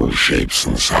all shapes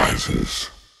and sizes.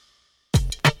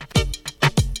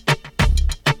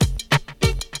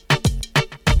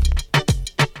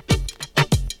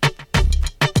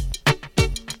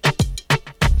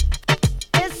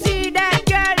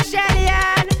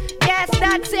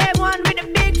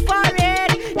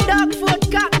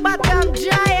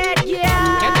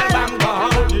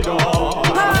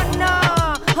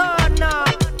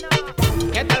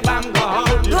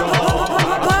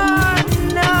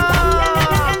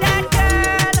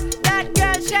 That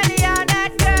girl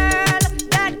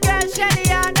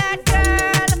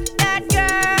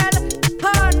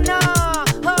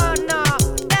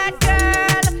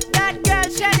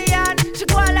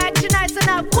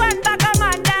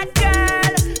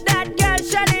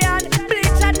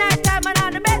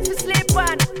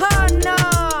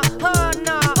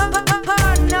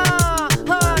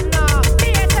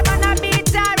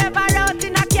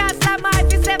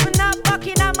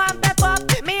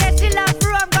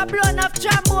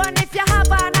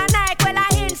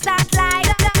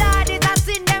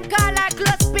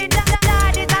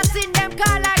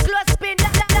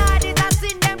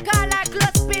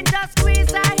just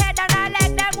squeeze her head and I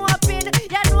let them open.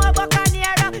 You know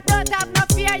Buccaneer, don't have no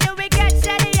fear. You will get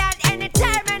Shelly and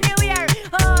anytime, anywhere.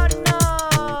 Oh no.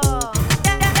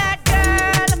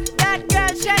 That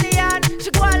girl Shelly Ann, she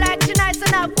go like she nice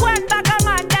enough. One back a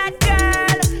man, that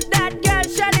girl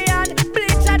Shelly Ann,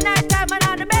 bleach at night time and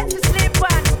on the bed to sleep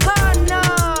on.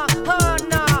 Oh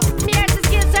no. Me as a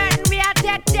skill certain we are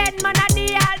dead man and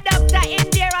the all doctor in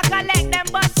there. I collect them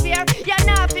bus fare. You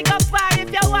know fi go far if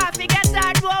you want fi get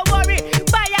hard, don't worry.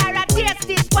 Buy her a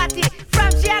tasty spotty.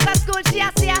 From she a go school, she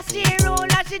a see a she rule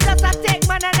and she just a take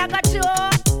man and I go show.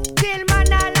 Till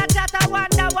man all a chat I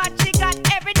wonder what she got.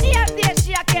 Every day of day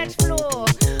she a catch flow.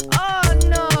 Oh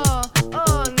no.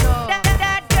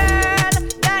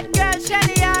 That girl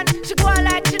Shelly Ann, she go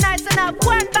like she nice enough.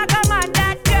 One back a man,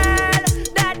 that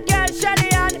girl Shelly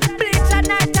Ann, bleach at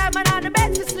night time and on the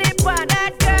bed to sleep on.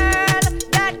 That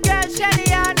girl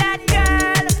Shelly Ann, that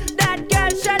girl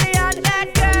Shelly Ann,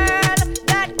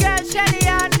 that girl Shelly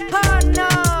Ann. Oh no.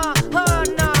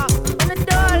 On the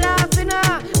door laughing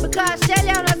because Shelly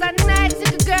Ann was a nice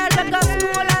little girl. Went to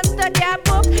school and study a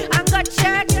book and got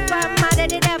church. If her mother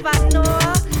did ever know,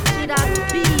 she'd have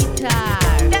beat her.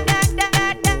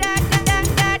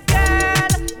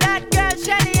 That girl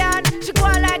Shelly Ann, she go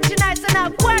like she nice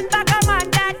enough. One back a man,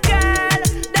 that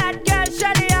girl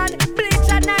Shelly Ann, bleach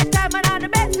at night time and on the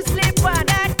bed to sleep on.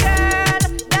 That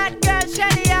girl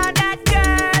Shelly Ann, that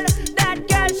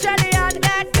girl Shelly Ann,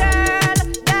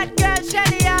 that girl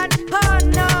Shelly Ann. Oh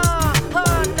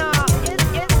no.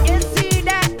 You see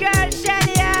that girl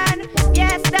Shelly Ann?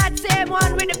 Yes, that same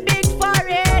one with the big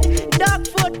forehead, dog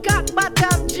foot, cock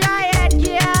bottom, giant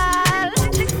girl.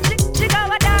 She go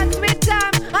a dance with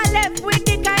Tom, I left with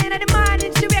Dick, and in the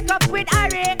morning she wake up with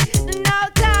Harry. Now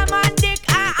Tom and Dick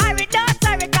and Harry don't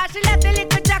sorry, cause she left the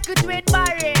little jacket with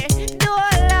Barry.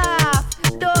 Don't laugh.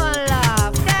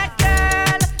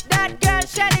 That girl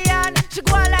Shelly Ann, she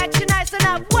go like she nice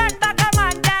enough. One back a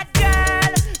man, that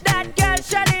girl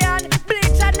Shelly Ann,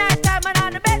 bleach at night time and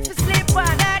on the bed to sleep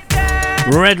on. That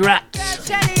girl Red Rat.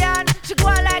 Shelly Ann, she go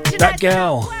like she That nice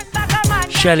girl, enough. One back a man,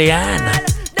 Shelly Ann.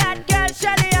 that girl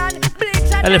Shelly Ann,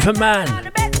 bleach at Elephant night Man. on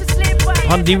the bed to sleep on.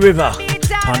 Pondy River.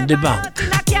 Pondy Bunk.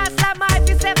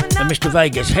 And Mr.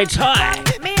 Vegas heads high.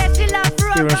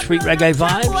 Here on Sweet Reggae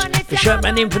Vibes. The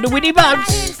Shirtman in for the Winnie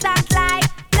Buds.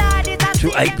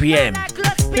 To 8 p.m.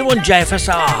 Here on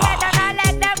JFSR.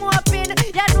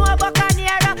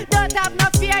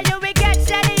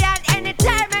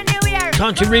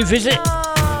 Time to revisit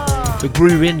the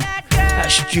Groovin'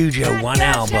 That Studio One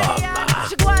album.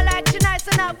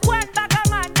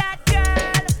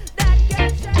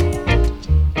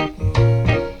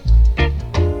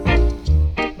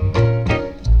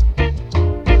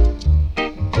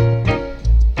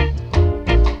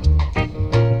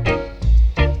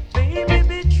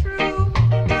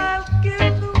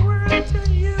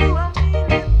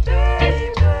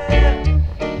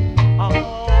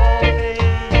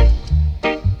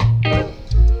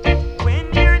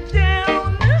 When you're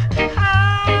down,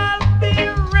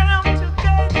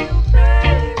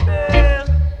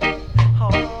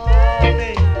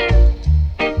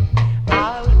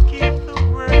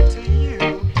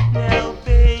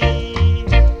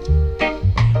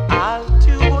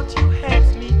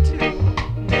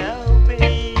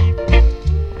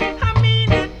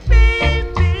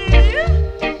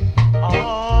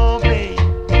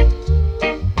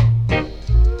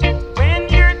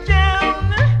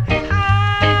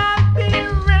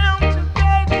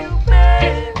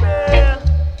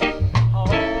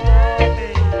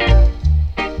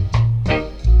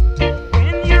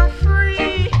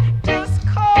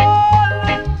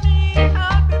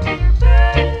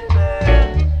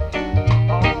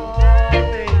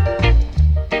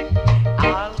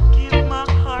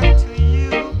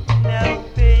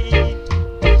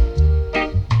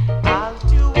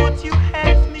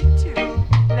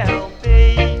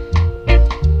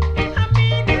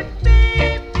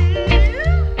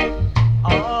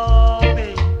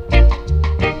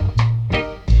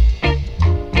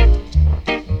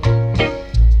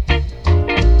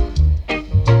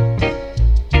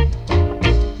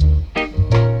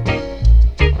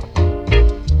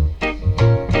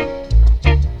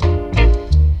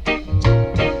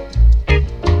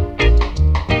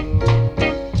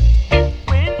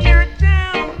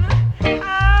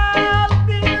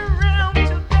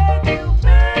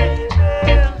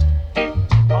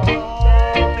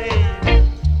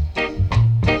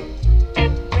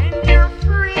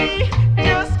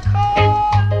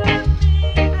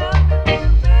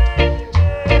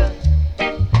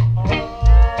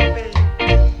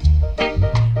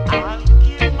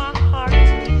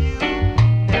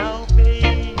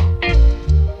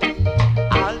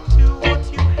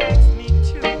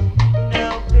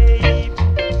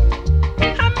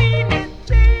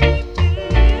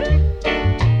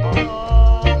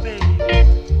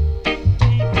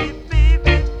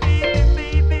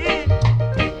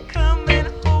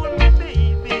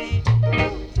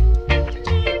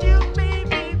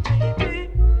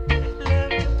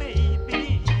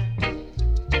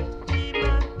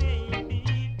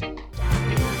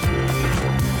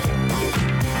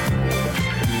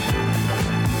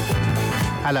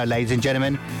 Hello, ladies and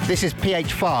gentlemen. This is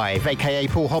PH5, aka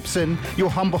Paul Hobson, your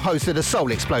humble host of the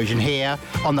Soul Explosion here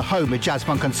on the home of Jazz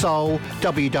Funk and Soul,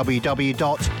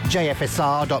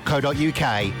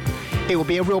 www.jfsr.co.uk. It will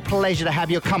be a real pleasure to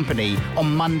have your company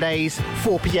on Mondays,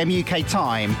 4 p.m. UK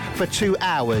time, for 2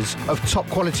 hours of top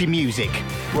quality music,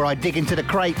 where I dig into the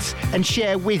crates and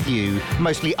share with you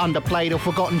mostly underplayed or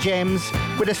forgotten gems,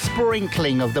 with a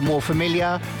sprinkling of the more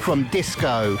familiar, from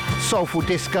disco, soulful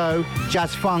disco,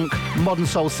 jazz funk, modern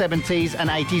soul 70s and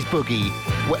 80s boogie.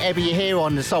 Whatever you hear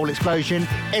on the Soul Explosion,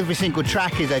 every single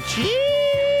track is a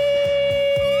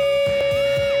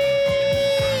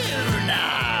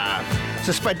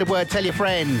So spread the word, tell your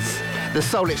friends. The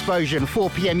Soul Explosion,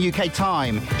 4 p.m. UK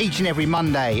time, each and every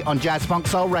Monday on Jazz Funk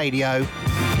Soul Radio.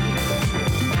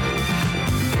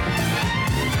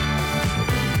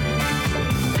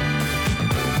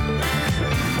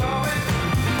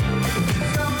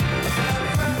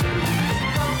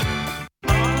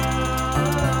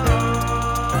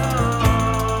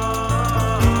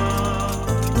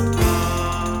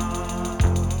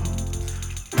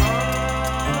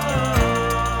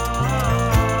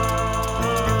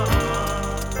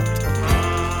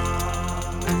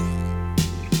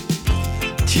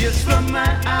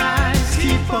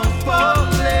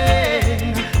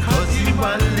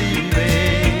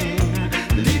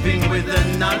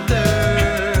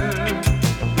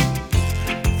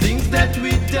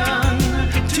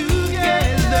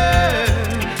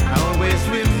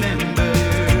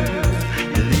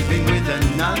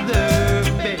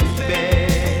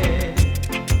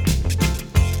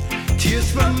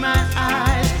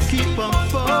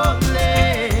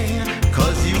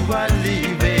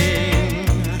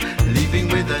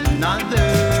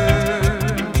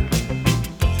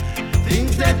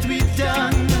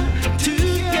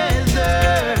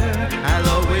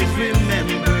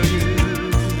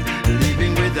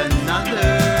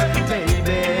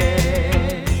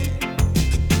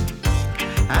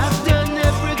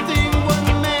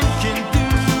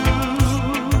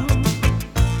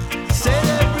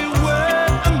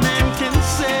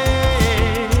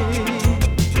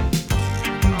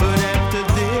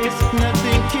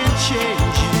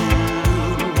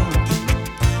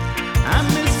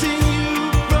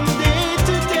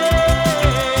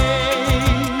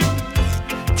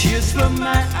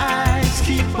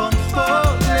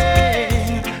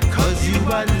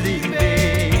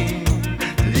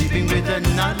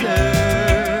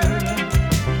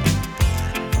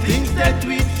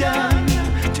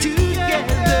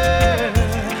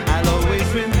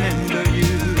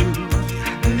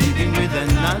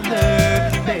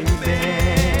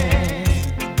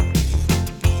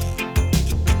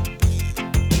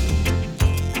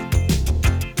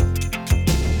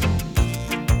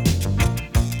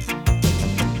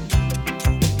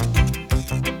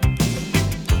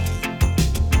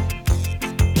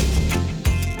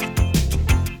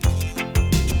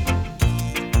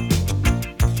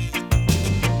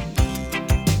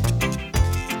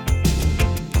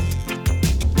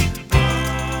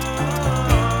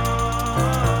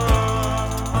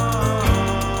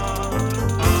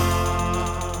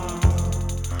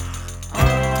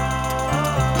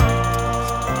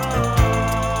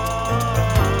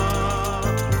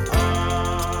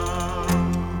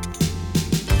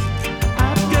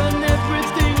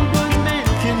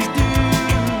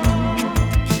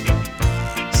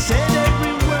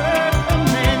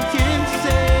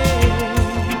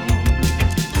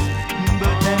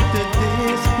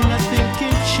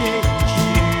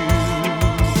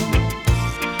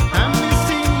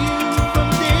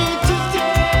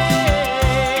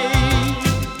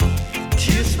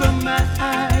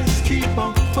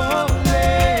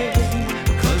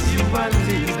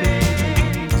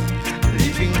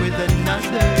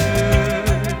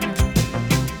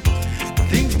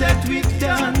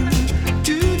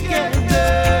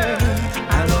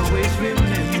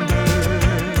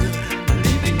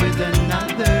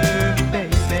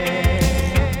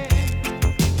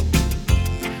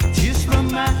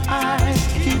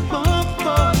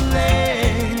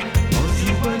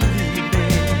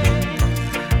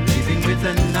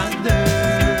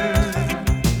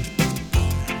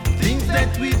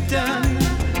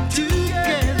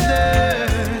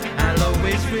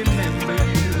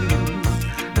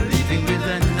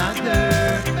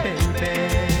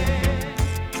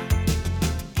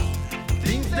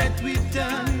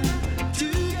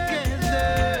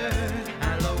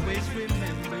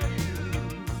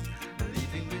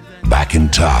 Back in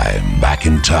time, back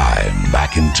in time,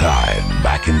 back in time,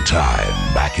 back in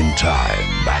time, back in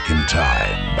time, back in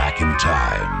time, back in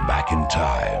time, back in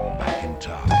time, back in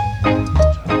time.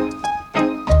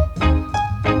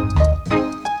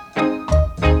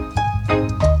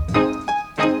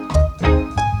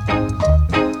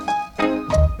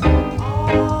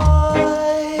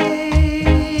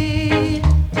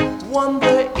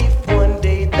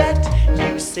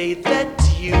 say that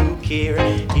you care,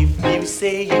 if you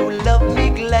say you love me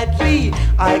gladly,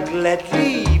 I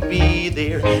gladly be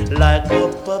there like a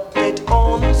puppet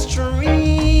on a string.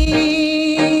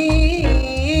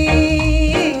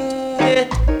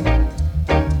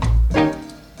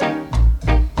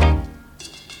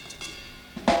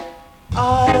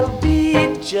 I'll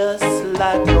be just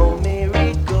like a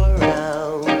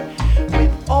merry-go-round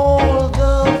with all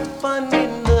the fun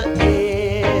in the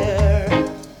air.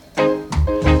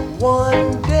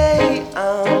 One day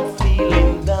I'm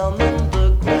feeling down on the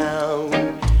ground,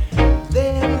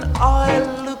 then I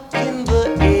look in the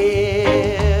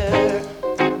air.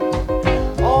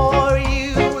 Are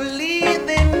you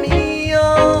leading me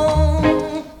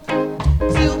on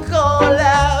to call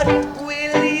out,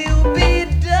 will you be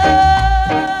done?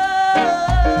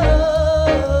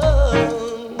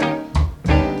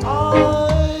 I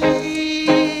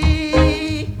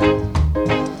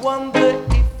wonder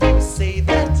if you say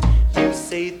that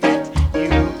you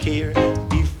care,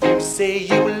 if you say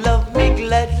you love me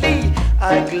gladly, I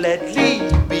gladly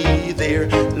be there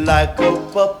like a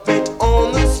puppet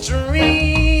on a string.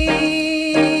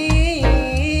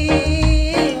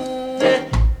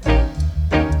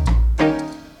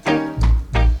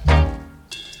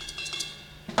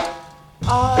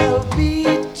 I'll be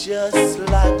just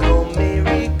like a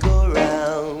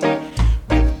merry-go-round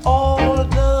with all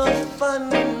the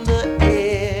fun in the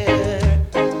air.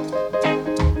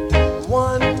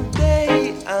 One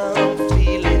day I'm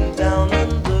feeling down on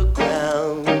the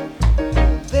ground,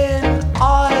 then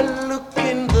I look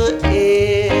in the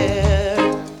air.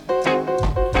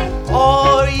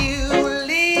 Are you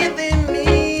leading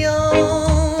me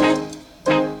on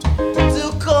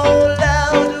to call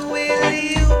out, will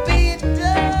you be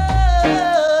done?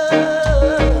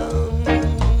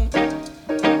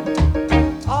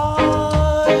 I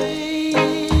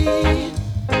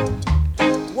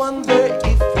wonder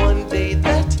if one day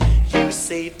that you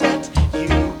say that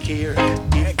you care,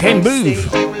 if Ken you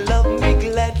Booth. say you love me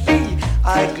gladly,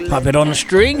 I gladly Puppet on a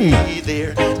string. be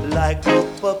there like a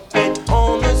puppet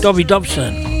on a Dobby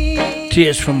Dobson.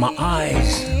 Tears from my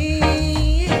eyes.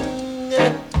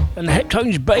 And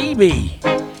Heptone's Baby.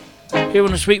 Here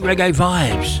on the Sweet Reggae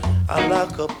Vibes. I'm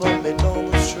like a puppet on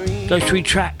a string. Those three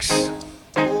tracks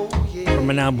from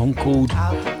an album called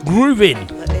Groovin'.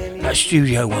 That's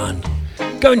Studio One.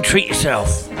 Go and treat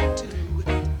yourself.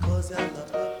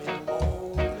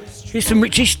 Here's some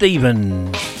Richie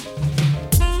Stephens.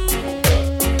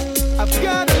 I've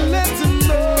gotta let him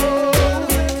know,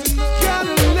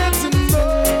 gotta let him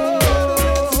know,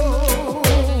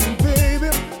 baby,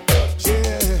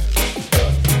 yeah.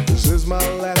 This is my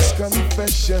last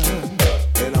confession,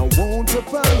 and I won't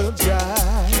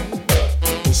apologize.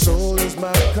 The soul is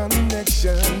my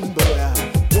connection, but I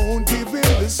won't give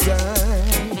in this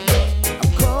time.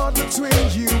 I'm caught between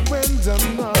you and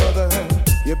another.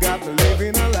 You got me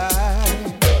living a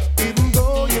lie, even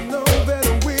though you know that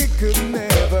we could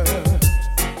never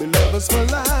be lovers for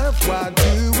life. Why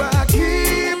do I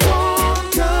keep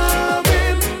on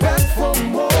coming back for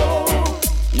more?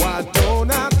 Why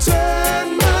don't I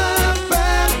turn my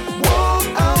back, walk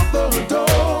out the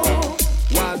door?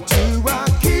 Why do I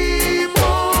keep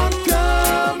on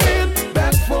coming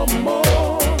back for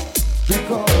more?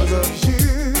 Because of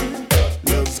you,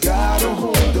 love's got a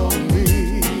hold on me.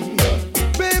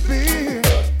 Baby,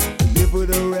 I live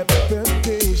with a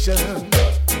reputation.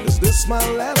 Is this my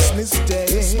last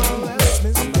mistake? I'm not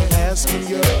asking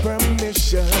your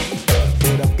permission,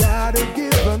 but I've gotta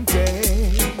give and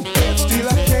take. Still,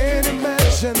 I can't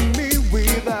imagine me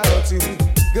without you.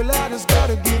 Girl, I just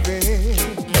gotta give in.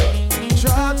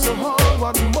 Tried so hard,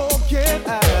 what more can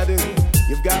I do?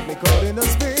 You've got me caught in a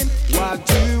spin. Why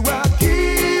do I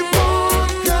keep on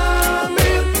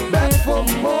coming back for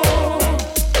more?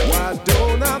 Why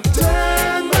don't I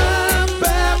turn my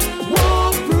back,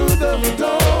 walk through the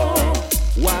door?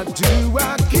 Why do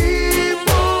I keep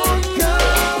on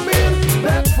coming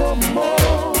back for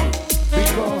more?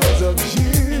 Because of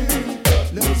you,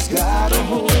 love's got a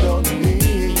hold on me.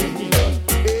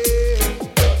 Yeah.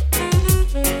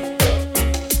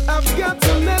 I've got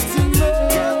to let you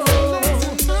know,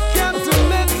 got to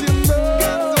let you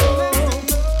know,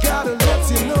 gotta let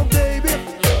you know, baby.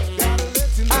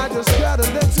 I just gotta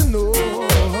let you know.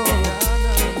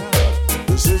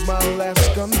 This is my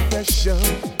last confession,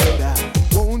 and I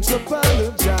won't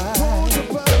apologize.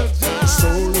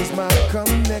 Soul is my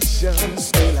connection,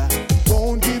 still I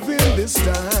won't give in this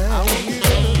time.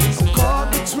 I'm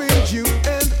caught between you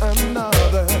and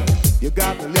another. You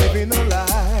got me living a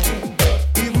lie,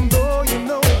 even though you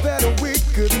know that we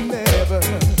could never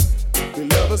be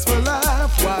lovers for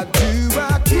life. Why do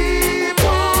I keep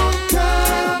on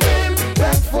coming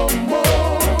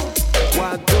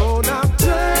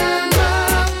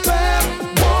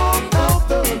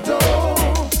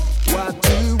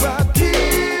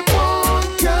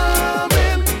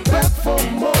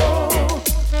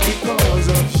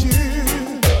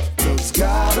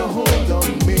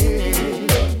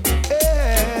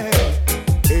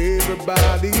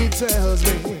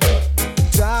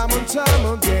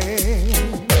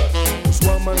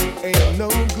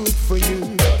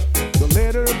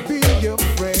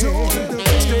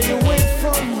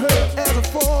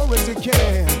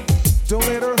can. Don't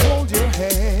let her hold your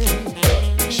hand.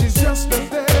 She's just the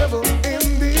devil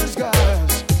in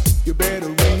disguise. You better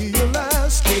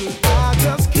realize still I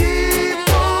just keep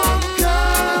on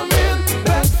coming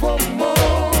back for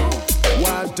more.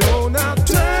 Why don't I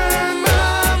turn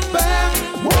my back,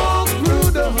 walk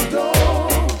through the door?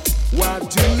 Why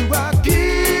do I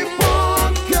keep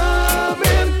on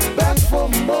coming back for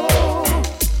more?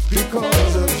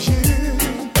 Because of you.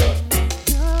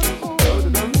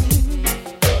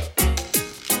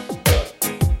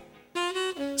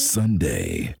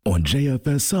 Sunday on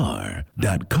JFSR.co.uk.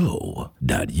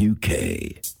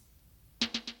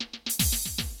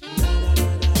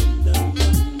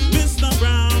 Mr.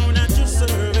 Brown at your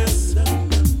service.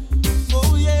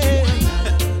 Oh yeah.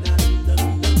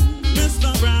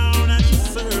 Mr. Brown at your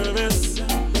service.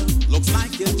 Looks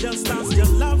like you just lost your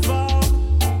lover.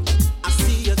 I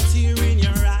see a tear in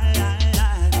your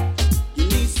eye. You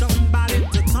need somebody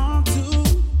to talk to.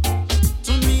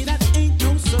 To me that ain't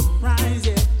no surprise,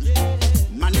 yeah.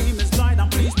 My name is Lloyd, I'm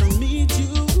pleased to meet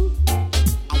you.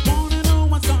 I wanna know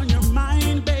what's on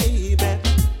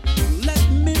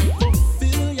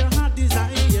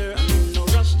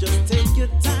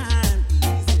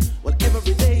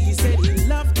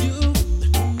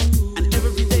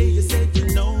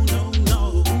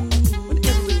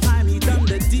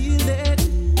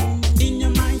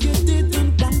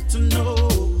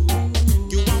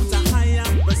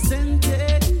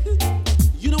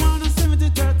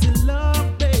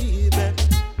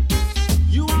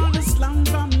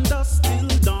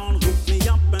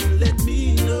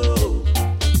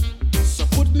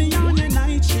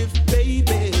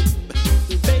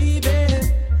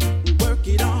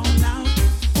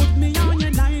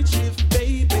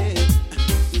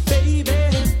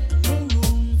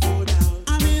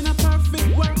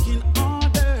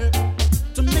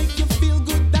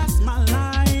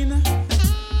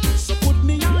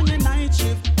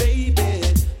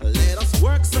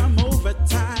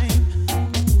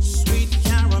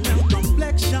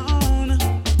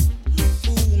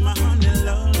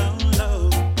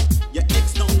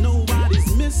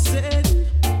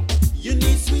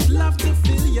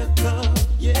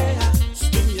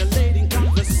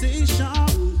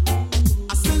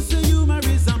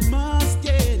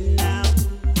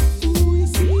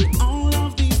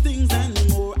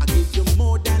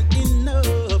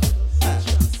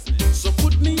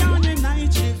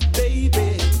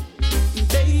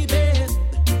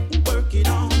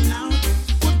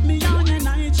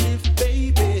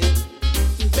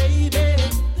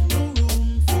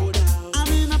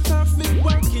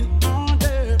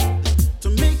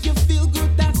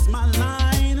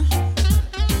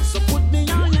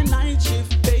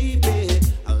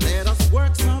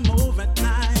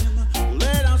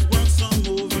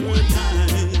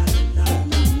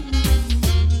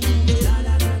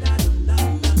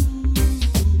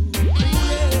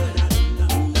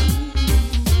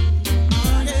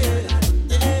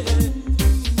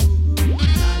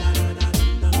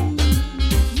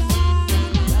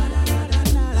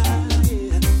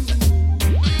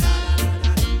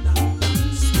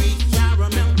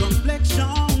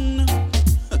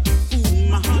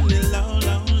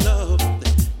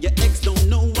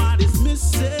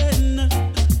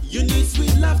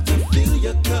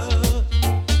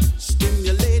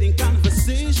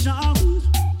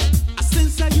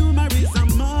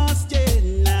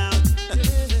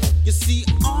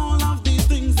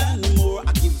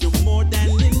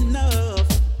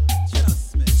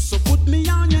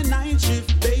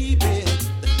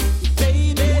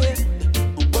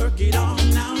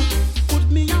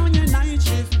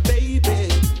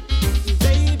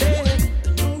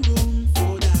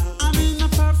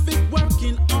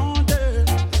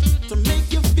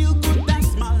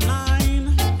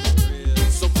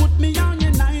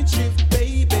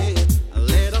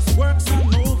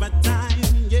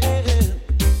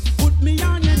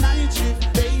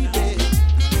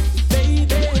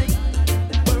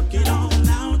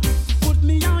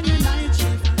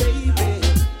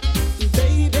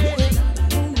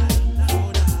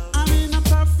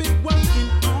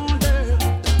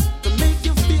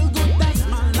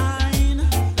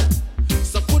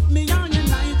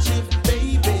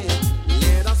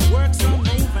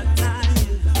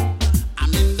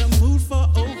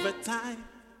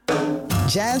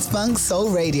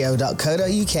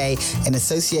JazzFunkSoulRadio.co.uk in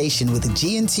association with the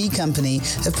G&T Company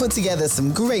have put together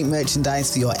some great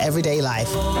merchandise for your everyday life.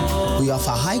 We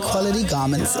offer high-quality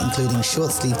garments including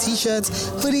short-sleeve t-shirts,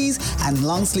 hoodies, and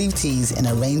long-sleeve tees in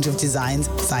a range of designs,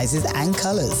 sizes, and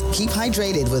colors. Keep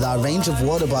hydrated with our range of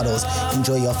water bottles,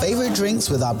 enjoy your favorite drinks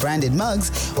with our branded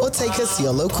mugs, or take us to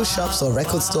your local shops or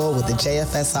record store with the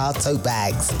JFSR tote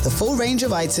bags. The full range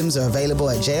of items are available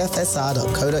at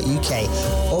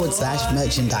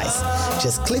jfsr.co.uk/merchandise.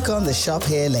 Just click on the shop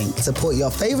here link. Support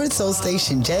your favorite soul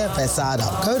station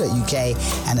jfsr.co.uk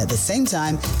and at the same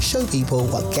time show people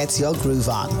what gets your groove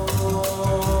on.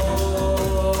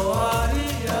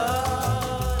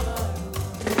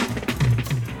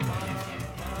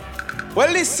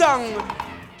 Well, this song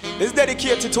is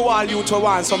dedicated to all you to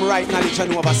want some right knowledge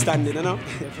and understanding, you know?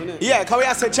 Yeah, because we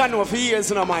have said Chano for years,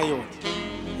 you know, my youth.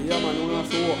 Yeah, man, we don't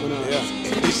have to walk, you know. Yeah.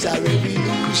 It's a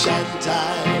revolution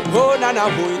time. Oh, Nana,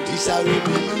 boy. It's a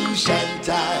revolution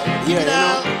time. Yeah, you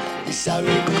know. It's a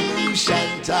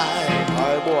revolution time.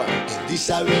 Alright, boy. It's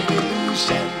a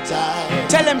revolution time.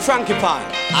 Tell them, Frankie Paul.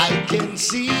 I can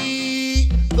see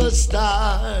the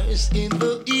stars in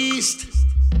the east.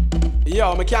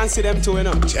 Yo, I can't see them too, you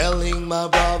know. Telling my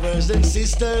brothers and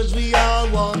sisters we all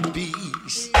want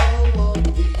peace. Oh,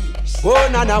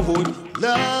 Nana Wood.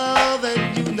 Love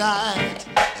and unite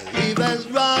and live as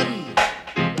one.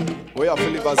 We have to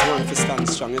live as one to stand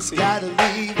strong, you see. Gotta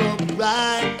live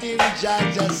upright in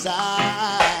Jaja's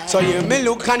side. So you me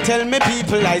look and tell me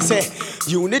people, I say,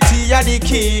 unity are the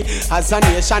key. As a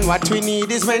nation, what we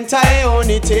need is mental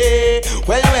unity.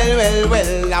 Well,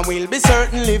 and we'll be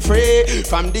certainly free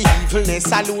from the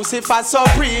evilness of Lucifer's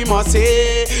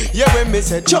supremacy. Yeah, when me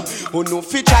say, Joe, who no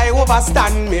fi try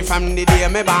overstand me. From the day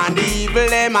me born, the evil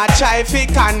them a try fi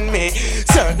con me.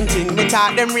 Certain things me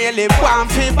thought them really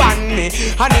want fi ban me.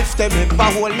 And if them ever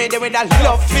hold me, they would a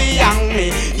love fi hang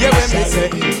me. Yeah, when me say,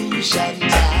 revolution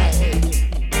time.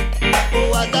 Oh,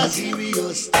 what a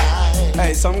serious time.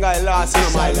 Hey, some guy lost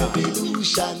in my life.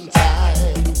 Revolution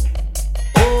time.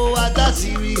 Oh, what a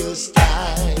serious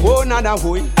time. Oh, nada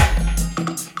boy.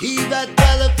 He that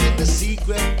dwelleth in the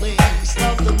secret place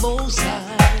of the Most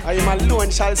High. I am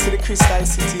alone shall see the crystal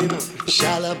city, you know.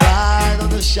 Shall abide on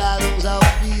the shadows of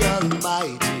the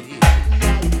Almighty.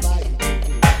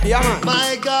 Yeah, man.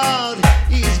 My God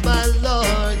is my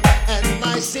Lord and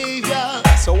my Savior.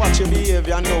 So watch your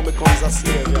behavior and now becomes a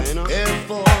savior, you know.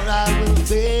 Therefore I will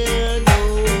fear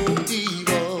no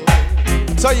evil.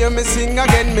 So you me sing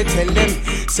again, me tell them.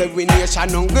 Say we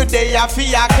nation on good day a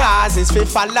fi a causes fi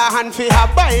follow and fi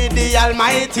abide the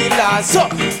almighty law. So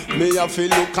me have to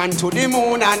look unto the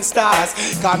moon and stars.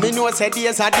 Cause me know say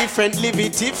there's a different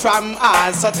liberty from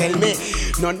us. So tell me,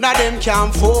 none of them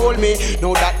can fool me.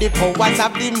 Know that the powers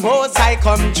of the Most High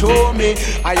come through me.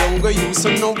 I younger used to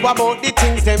know about the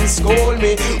things them scold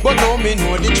me. But now me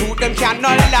know the truth, them can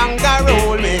no longer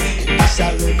roll me. It's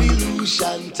a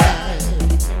revolution time.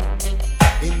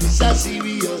 It's a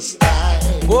serious time.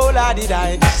 Oh, Lordy,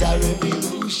 die. It's a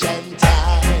revolution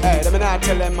time. Hey, let me not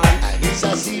tell them, man. And it's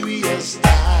a serious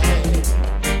time.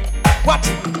 What?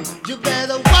 You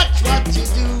better watch what you're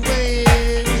doing.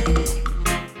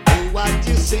 Oh, what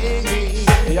you're saying.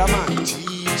 Yeah, man.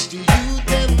 Teach the youth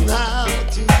them how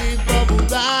to live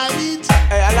upright.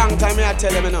 Hey, a long time I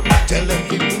tell them, you know. Tell them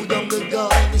to put down the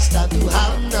gun and start to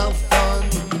have enough fun.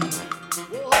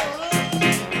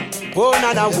 Oh,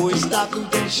 nada wood. Stop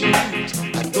and shoot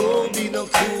and don't be no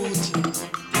food.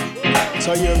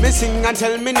 So you're missing and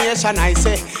tell me nation, I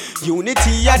say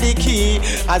unity are the key.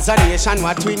 As a nation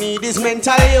what we need is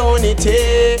mental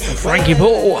unity. Frankie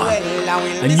Paul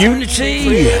and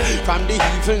unity. From the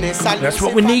evilness that's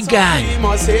what we need, gang.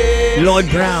 Lloyd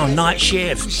Brown, Night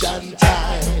Shift,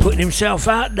 putting himself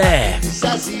out there.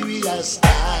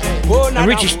 And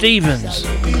Richie Stevens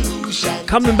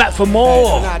coming back for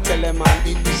more.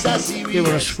 Here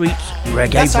on a sweet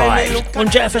reggae vibe on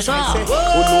JFSR.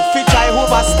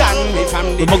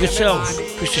 The mug itself,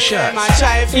 Mr. Shirt,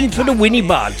 in for the Winnie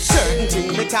Buds.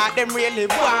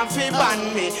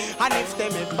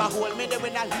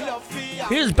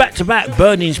 Here's back to back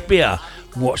Burning Spear.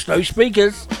 Watch those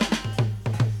speakers.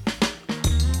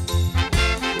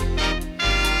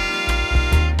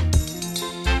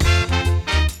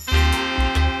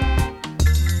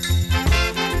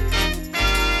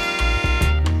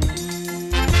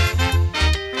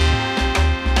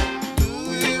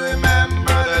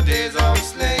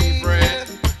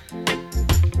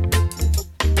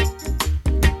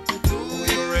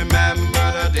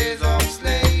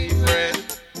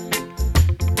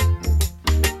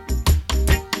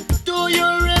 Do you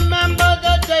remember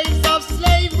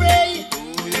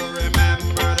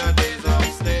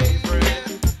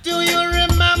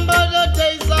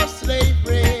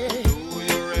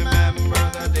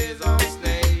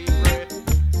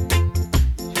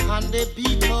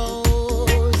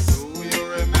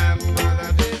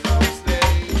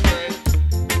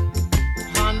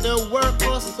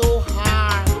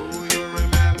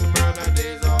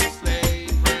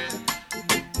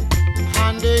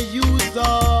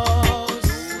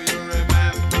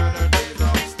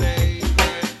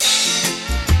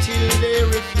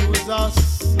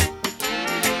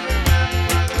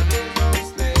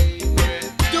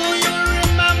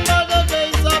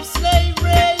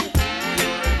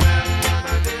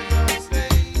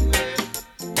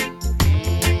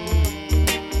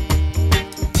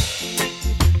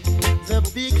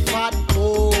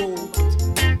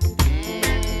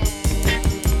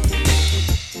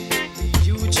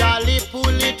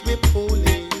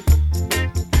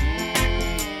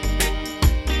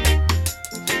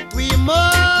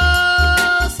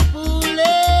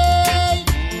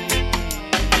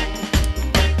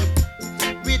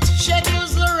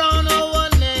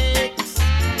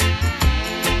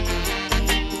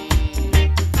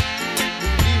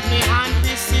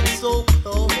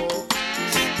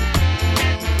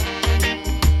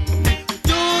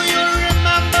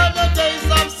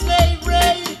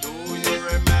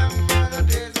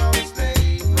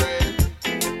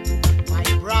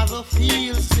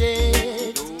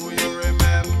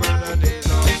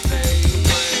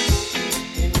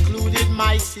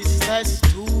sisters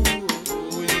too.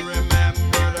 Do you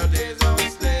remember the days of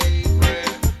slavery?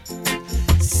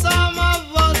 Some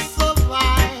of us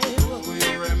survive. Do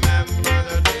you remember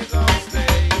the days of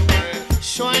slavery?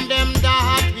 Showing them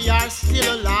that we are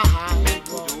still alive.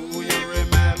 Do you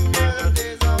remember the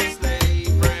days of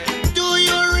slavery? Do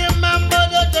you remember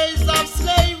the days of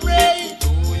slavery?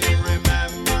 Do you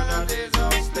remember the days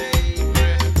of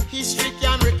slavery? History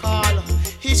can recall.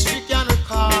 History can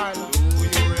recall. Do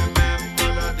you remember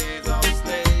the days of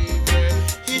slavery?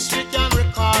 History can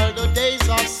recall the days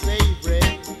of slavery.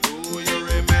 Do you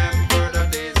remember the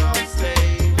days of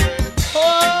slavery?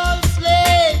 Oh,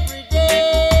 slavery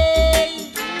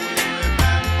days. Do you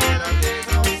remember the days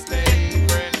of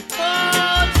slavery?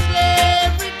 Oh,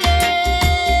 slavery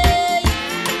days.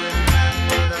 Do you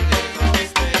remember the days of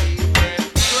slavery?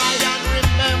 Try and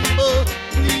remember,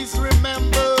 please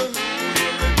remember. Do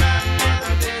you remember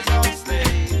the days of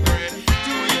slavery?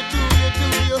 Do you, do you, do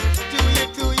you, do you,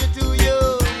 do you, do you?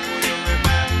 Do you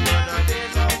remember the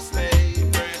days of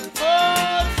slavery?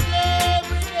 Oh,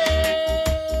 slavery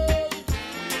days.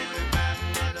 Do you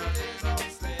remember the days of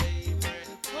slavery?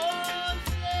 Oh,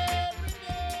 slavery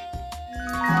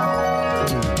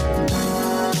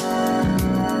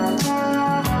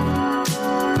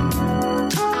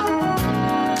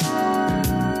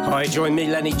Hi, join me,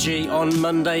 Lenny G, on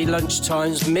Monday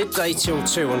lunchtimes, midday till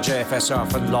 2 on JFSR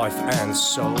for Life and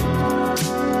Soul.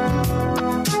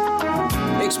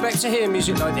 Expect to hear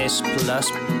music like this, plus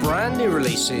brand new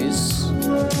releases.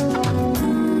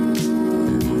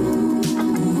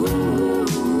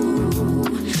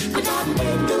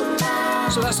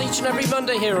 So that's each and every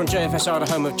Monday here on JFSR,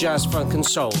 the home of jazz, funk and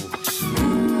soul.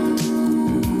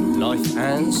 Life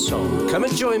and Soul. Come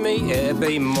and join me, it'll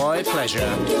be my pleasure.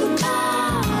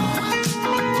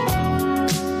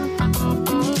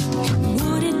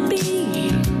 Would it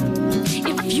be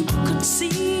if you could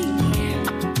see?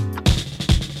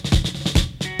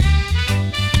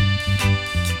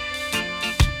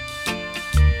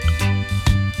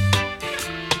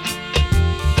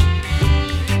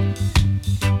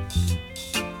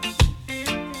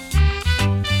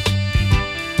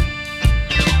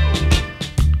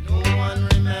 No one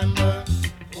remember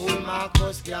old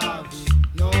Marcus Garvey.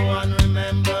 No one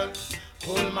remember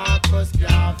old Marcus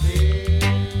Garvey.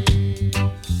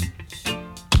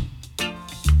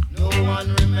 No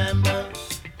one remember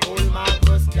old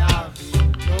Marcus Garvey.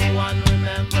 No one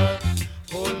remember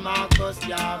old Marcus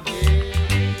Garvey.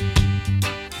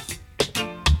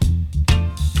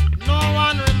 No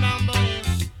one remember him.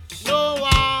 No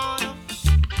one.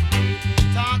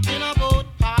 Talking about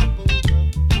Paul Bogle.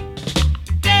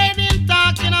 They've been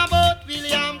talking about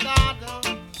William Gardner.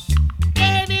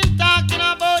 They've been talking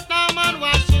about Norman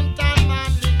Washington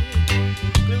Manley,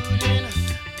 including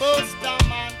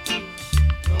Bustamante.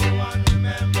 No one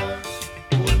remember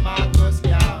old Marcus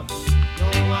Garvey. No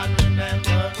one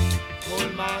remember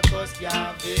old Marcus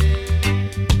Garvey.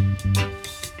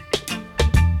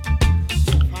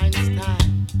 Feinstein,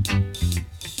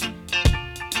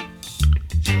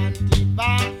 John D.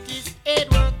 Baptist,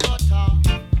 Edward Cutter.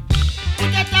 We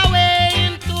get away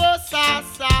into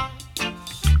Osasa.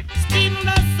 Stephen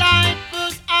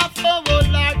disciples of our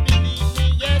Lord, believe me,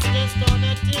 yes, there's done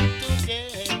it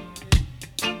today.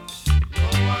 No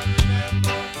one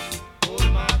remember old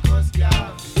Marcus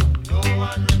Garvey. No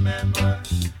one remember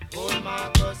old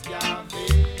Marcus Garvey.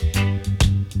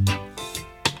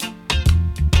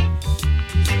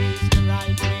 This is the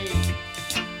right way.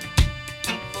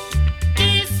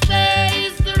 This way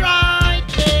is the right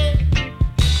way.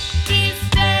 This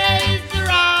way is the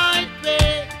right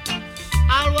way.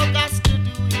 All we got to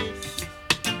do is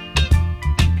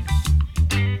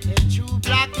let true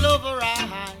black love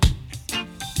arise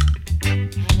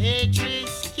and hatred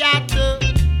scatter,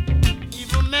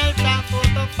 even melt off out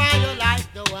the fire like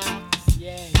the wax.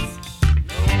 Yes.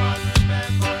 No one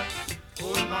remember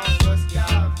old Marcus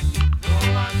Garvey. No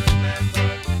one remember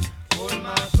old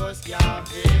Marcus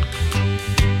Garvey.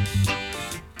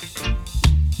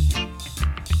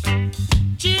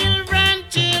 Children,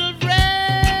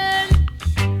 children,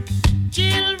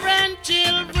 children,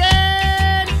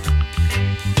 children,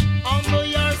 humble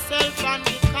yourself and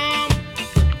become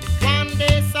one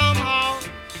day somehow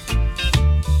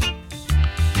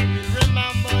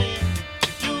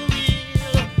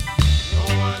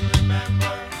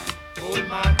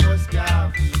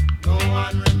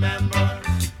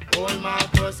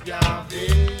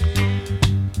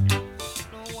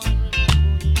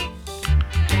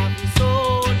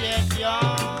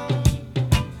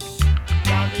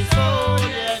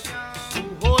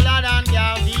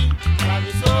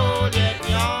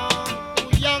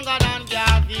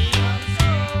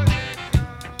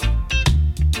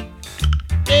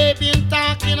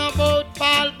talking about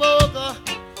Paul Bogle.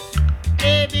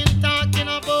 They've been talking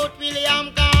about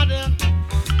William Gordon.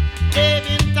 They've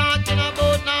been talking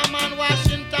about Norman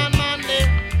Washington Manley.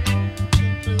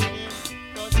 Including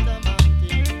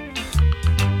Bustamante.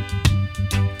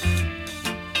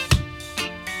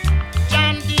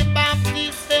 John the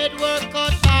Baptist said we're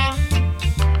cut off.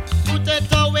 Put it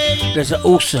away. There's an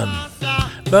awesome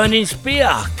Burning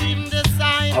Spear.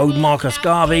 Old Marcus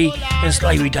Garvey and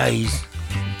Slavery Days.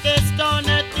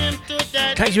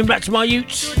 Takes me back to my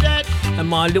Utes and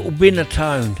my little binner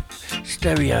tone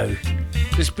stereo.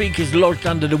 The speakers lodged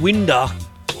under the window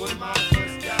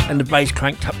and the bass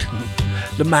cranked up to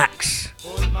the max.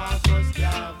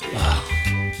 Oh.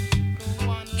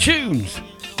 Tunes,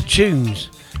 tunes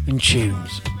and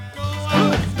tunes.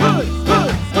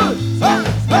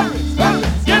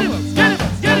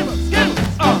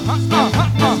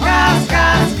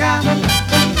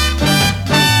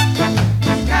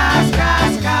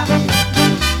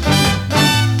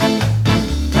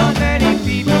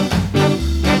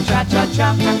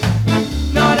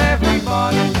 Not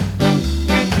everybody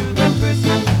can do the twist,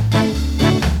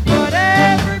 but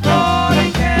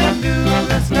everybody can do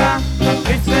the ska.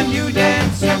 It's a new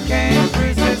dance you can't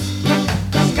resist.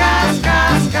 Ska,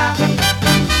 ska, ska.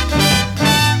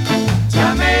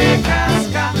 Jamaica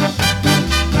ska.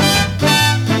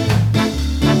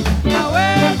 Now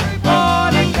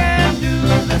everybody can do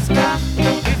the ska.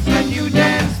 It's a new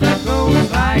dance that goes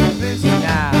like this.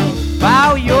 Now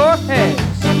bow your head.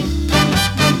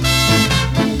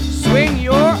 Swing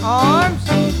your arms,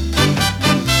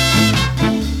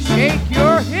 shake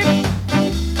your hip.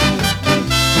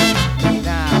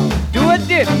 Now do a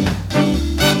dip.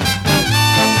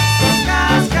 Ska,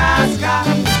 ska, ska.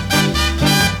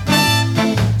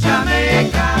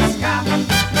 Jamaica ska.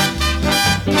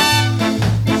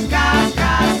 Ska,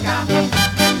 ska, ska.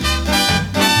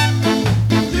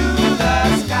 Do the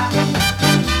ska.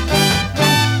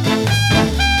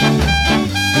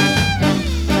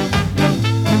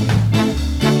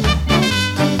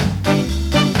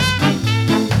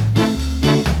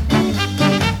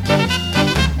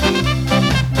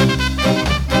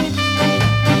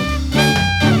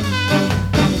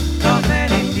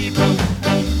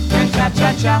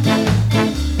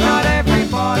 Not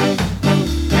everybody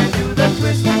can do the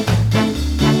twist,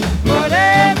 but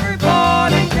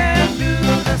everybody can do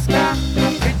the ska.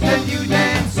 It's a new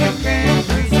dance you can't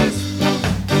resist.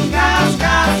 Ska,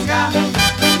 ska, ska.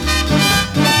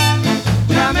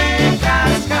 Jamaica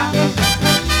ska.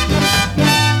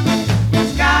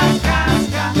 Ska, ska,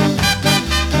 ska.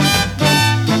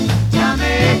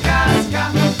 Jamaica ska.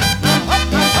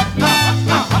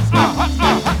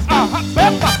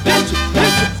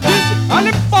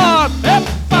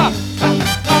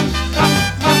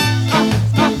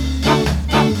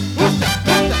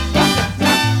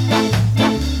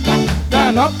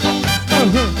 Stand up,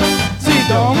 sit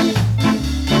down,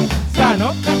 stand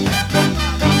up,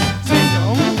 sit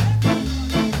down,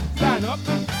 stand up.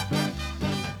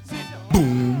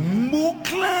 Boom,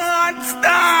 clan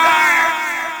style.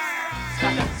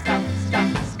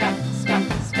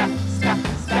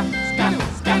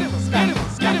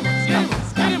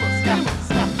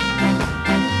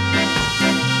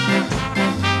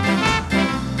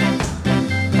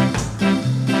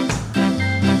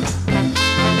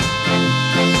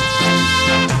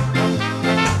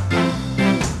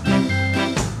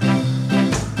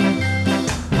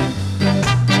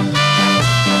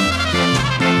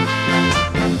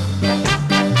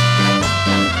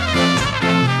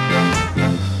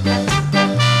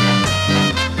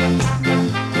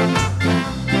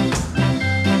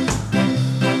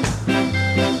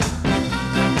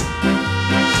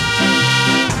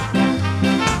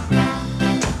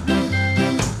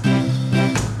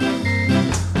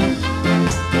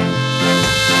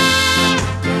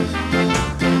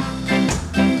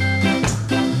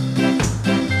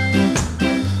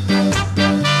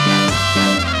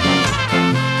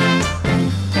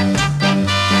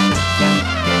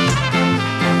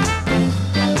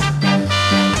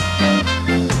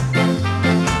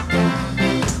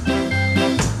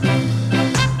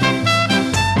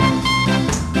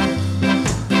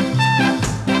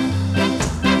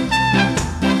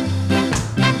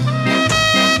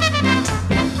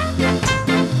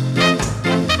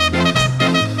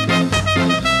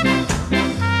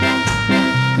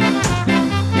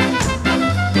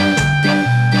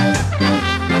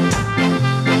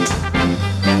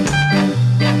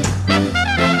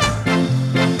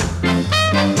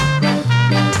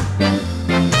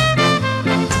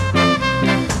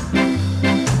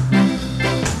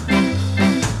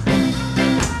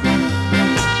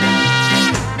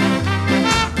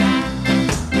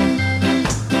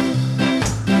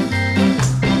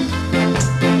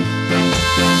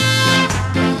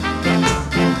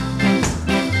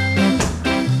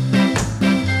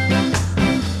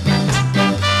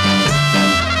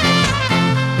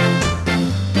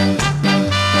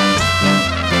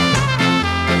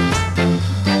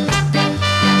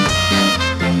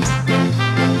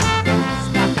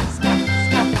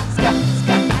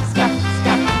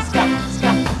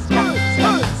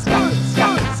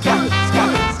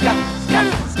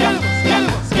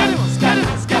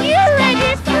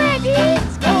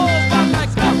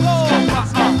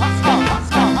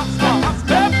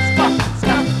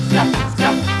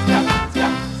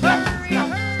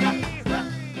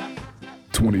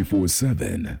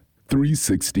 24/7,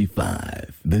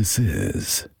 365. This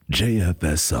is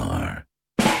JFSR.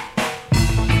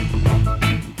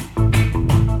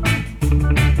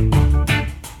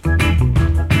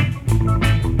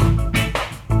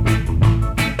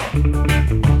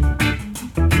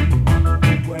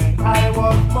 When I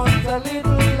was much a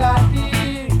little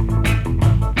laddie,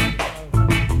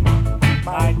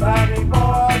 my daddy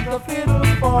bought the fiddle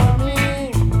for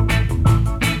me,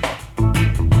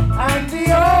 and the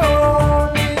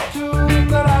only tune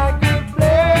that I could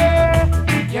play,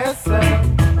 yes sir,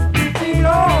 the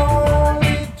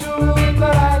only tune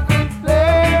that I could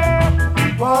play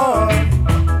was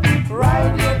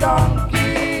Ride Your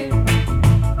Donkey.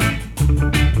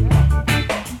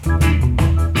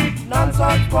 None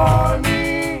such for me.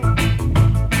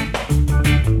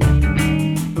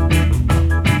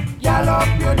 Gallop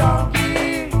your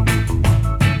donkey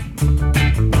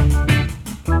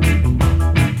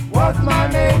was my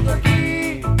major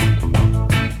key.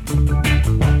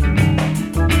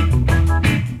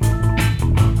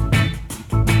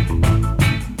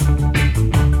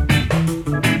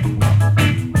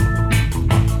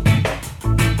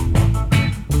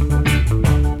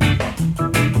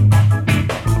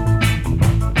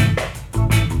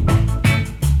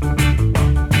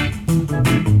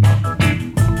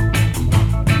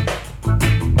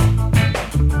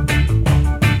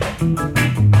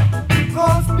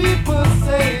 Cause people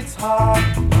say it's hard.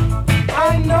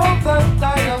 I know that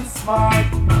I am smart,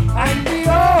 and the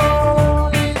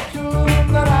only tune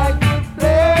that I could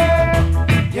play,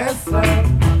 yes sir,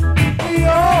 the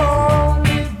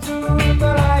only tune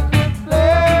that I could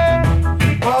play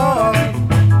was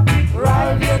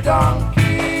Ride Your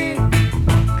Donkey.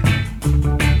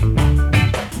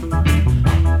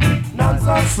 None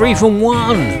such 3 from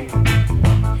 1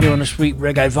 here on the Sweet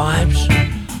Reggae Vibes.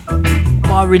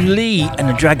 Byron Lee and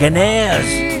the Dragonaires,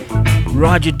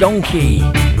 Ride Your Donkey,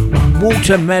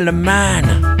 Watermelon Man,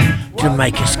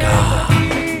 Jamaica Scar.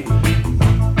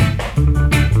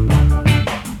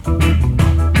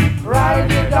 Ride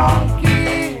your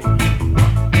donkey.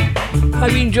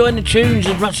 Hope you enjoying the tunes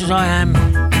as much as I am.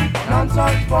 None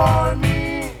such for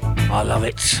me. I love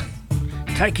it.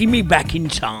 Taking me back in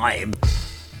time.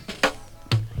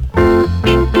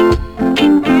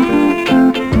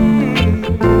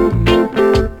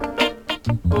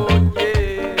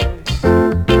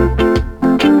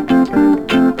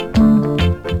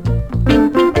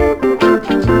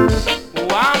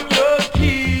 I'm your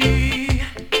key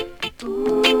to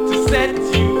set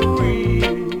you free.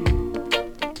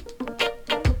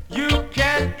 You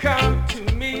can come to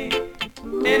me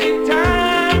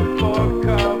anytime for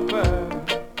cover.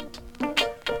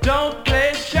 Don't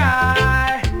play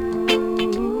shy.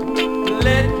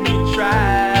 Let me try.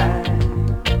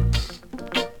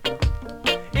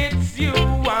 It's you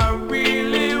I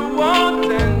really want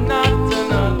and not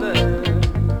another.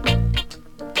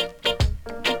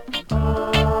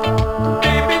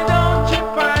 Baby, don't you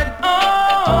fight on.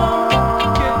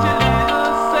 Get your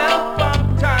little self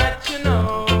uptight, you know.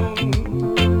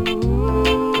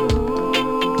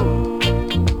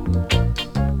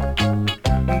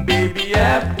 Baby,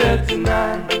 after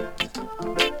tonight.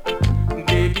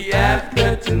 Baby, after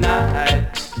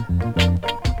tonight.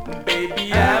 Baby,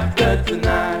 after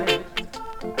tonight.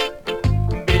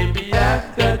 Baby,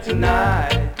 after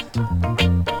tonight.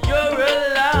 You're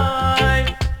alive.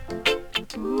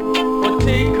 Or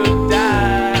take a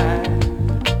dive.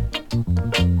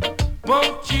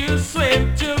 Won't you swim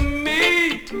to me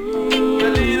a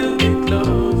little bit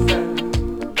closer?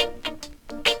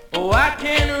 Oh, I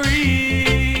can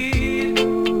read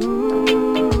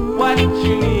what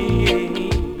you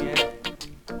need,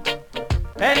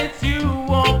 and it's you,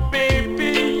 oh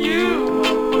baby, you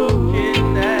are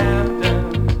looking after.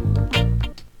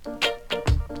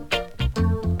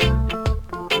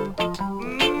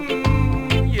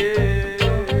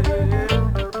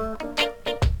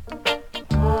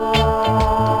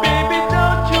 Baby,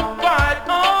 don't you fight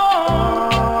on.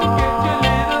 Get your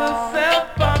little self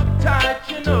uptight,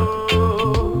 you know.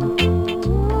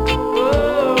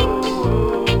 Oh.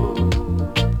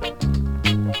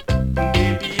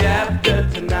 Baby, after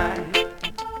tonight.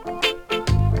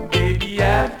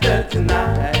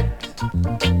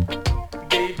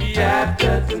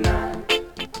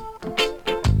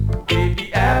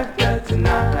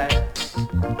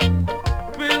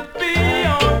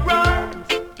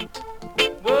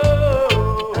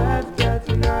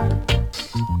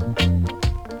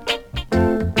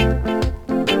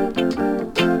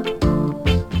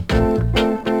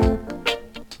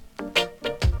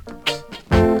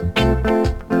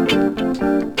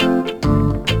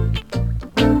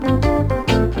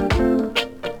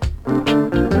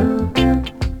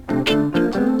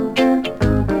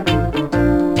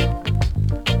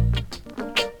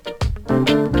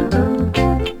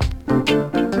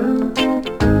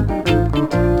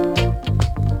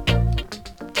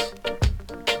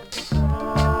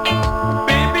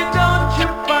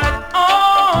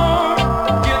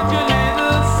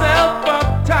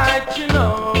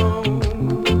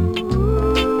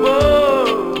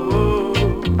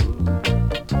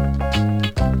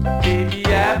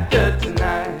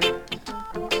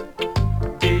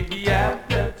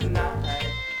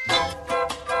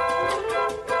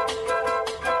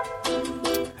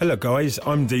 guys,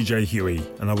 I'm DJ Huey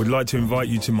and I would like to invite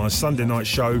you to my Sunday night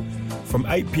show from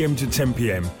 8pm to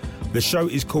 10pm. The show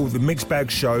is called The Mixed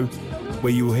Bag Show,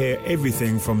 where you will hear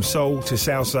everything from soul to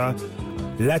salsa,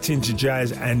 Latin to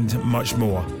jazz and much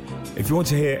more. If you want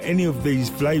to hear any of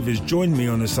these flavours, join me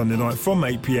on a Sunday night from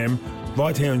 8pm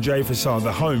right here on JFSR,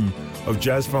 the home of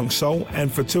jazz, funk, soul,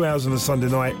 and for 2 hours on a Sunday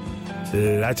night,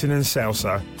 Latin and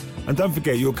salsa. And don't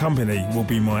forget, your company will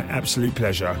be my absolute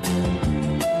pleasure.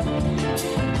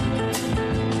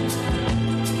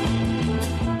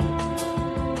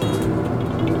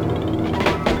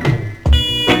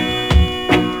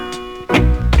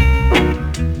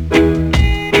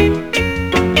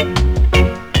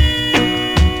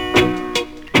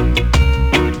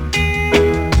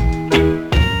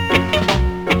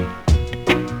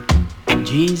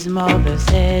 Jean's mother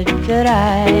said that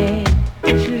I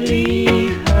should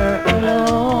leave her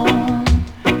alone,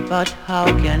 but how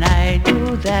can I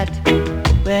do that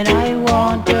when I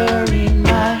want her in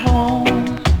my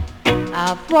home?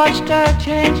 I've watched her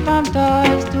change from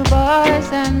toys to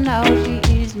boys and now she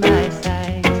is my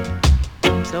size.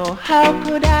 So how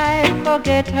could I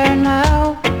forget her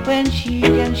now when she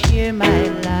can share my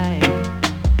life?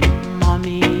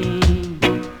 Mommy,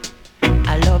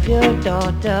 I love your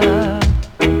daughter.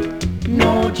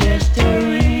 No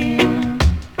gesturing,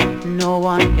 no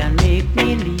one can make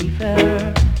me leave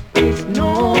her. It's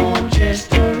no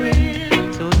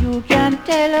gesturing, so you can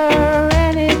tell her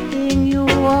anything you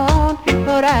want,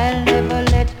 but I'll never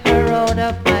let her out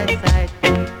of my sight.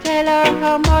 Tell her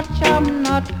how much I'm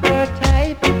not her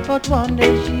type, but one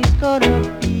day she's gonna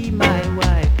be my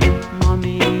wife.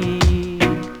 Mommy,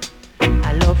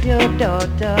 I love your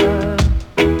daughter.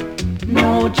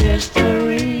 No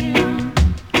gesturing,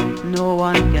 no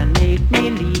one can make me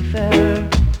leave her.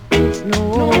 It's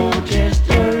no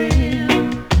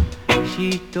gesturing.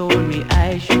 She told me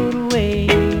I should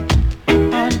wait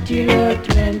until her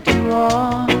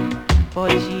 21,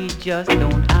 but she just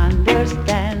don't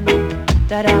understand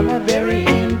that I'm a very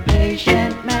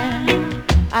impatient man.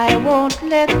 I won't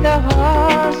let the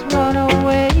horse run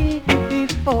away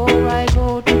before I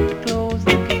go to close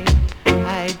the gate.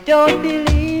 I don't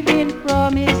believe in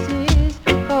promises,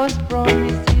 'cause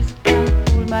promises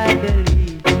my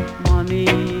belief. Mommy,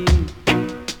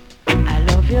 I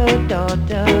love your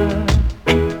daughter.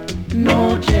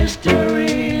 No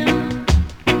gesturing,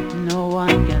 no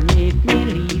one can make me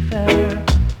leave her.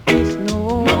 It's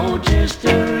no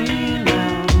gesturing.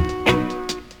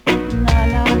 No,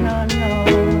 no, no, no,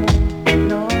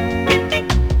 no.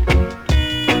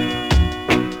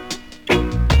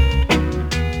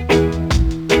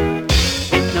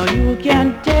 No, you can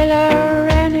tell her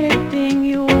anything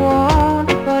you want,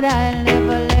 but I'll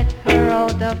never let her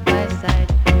out of my sight.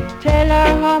 Tell her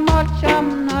how much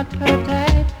I'm not her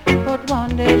type, but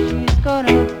one day she's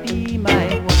gonna be my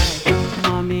wife.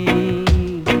 Mommy,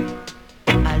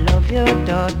 I love your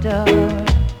daughter.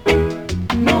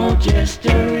 No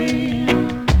gesturing,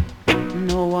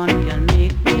 no one can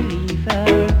make me leave her.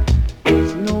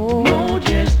 It's no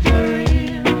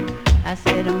gesturing. I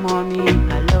said, Mommy,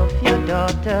 I love your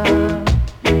daughter.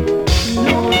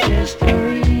 No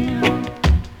gesturing,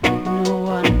 no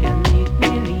one can make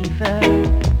me leave her.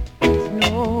 It's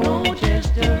no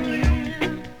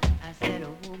gesturing. I said,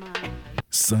 oh woman.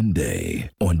 Sunday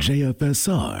on JFSR.co.uk.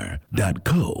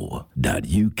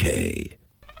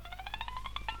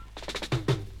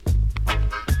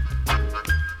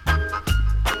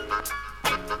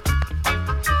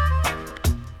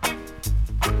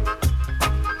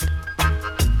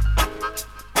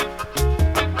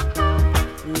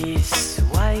 Miss,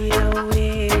 why you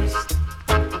waste?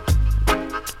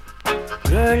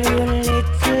 Girl, you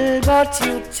little, but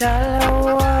you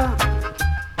tell her.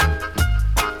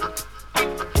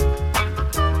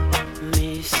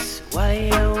 Miss, why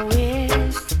you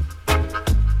waste?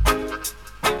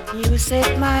 You set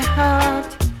my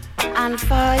heart on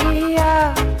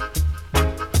fire.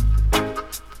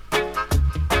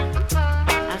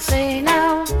 I say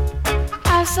now,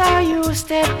 I saw you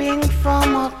stepping from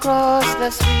across the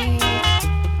street,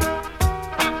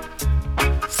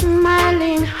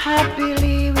 smiling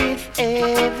happily with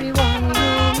everyone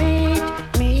you meet.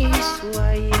 Miss,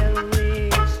 why you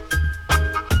waste?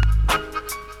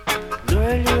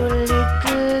 Girl, you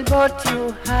little but you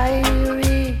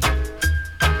hairy.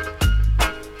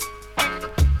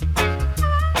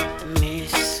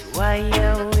 Miss, why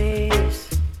you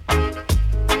waste?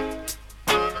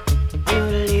 You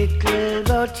little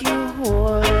but you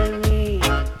hold me.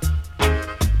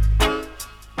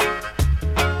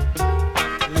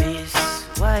 Miss,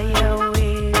 why you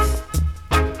waste?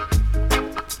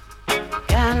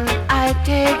 Can I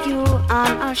take you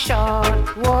on a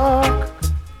short walk?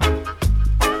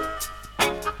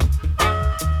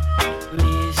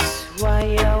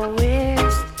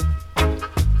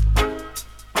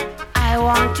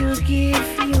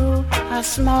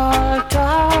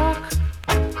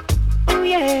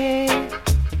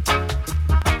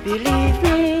 Believe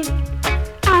me,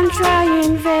 I'm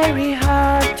trying very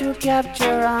hard to capture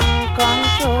and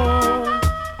control.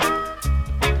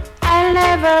 I'll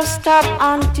never stop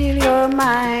until you're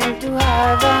mine to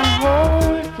have and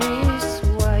hold me.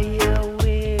 Swire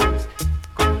waist,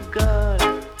 good girl.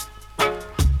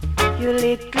 You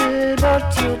little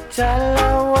but you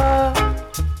talawa.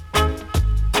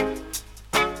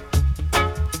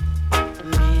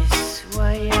 Miss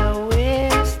Wire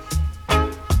waist,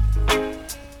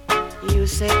 you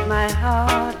set my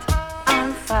heart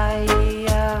on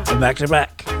fire. And back to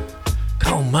back.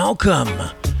 Cole Malcolm.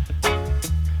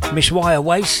 Miss Wire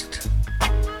Waist.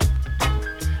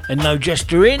 And No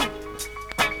Jester In.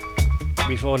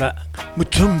 Before that,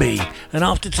 Mutumbi. And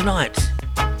After Tonight.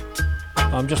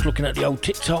 I'm just looking at the old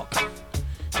TikTok.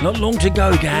 Not long to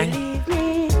go, gang. Believe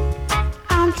me,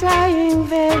 I'm trying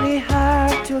very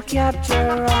hard to capture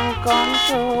and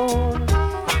control.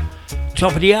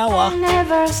 Top of the hour. I'll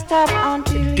never stop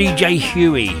until DJ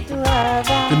Huey.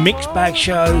 The Mixed Bag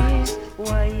Show.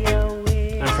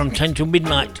 And from 10 till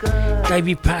midnight,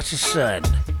 David Patterson.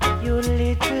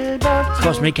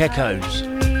 Cosmic Echoes.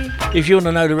 If you want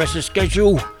to know the rest of the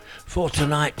schedule for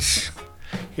tonight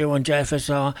here on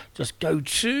JFSR, just go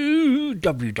to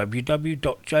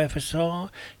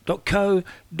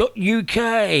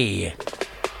www.jfsr.co.uk.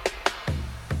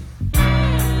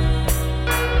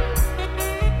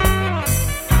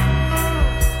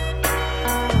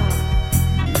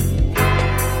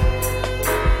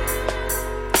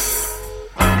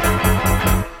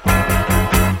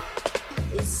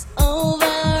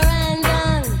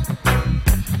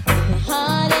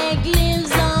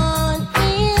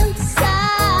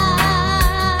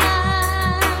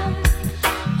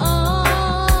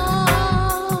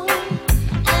 Oh,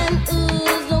 and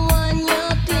who's the one you're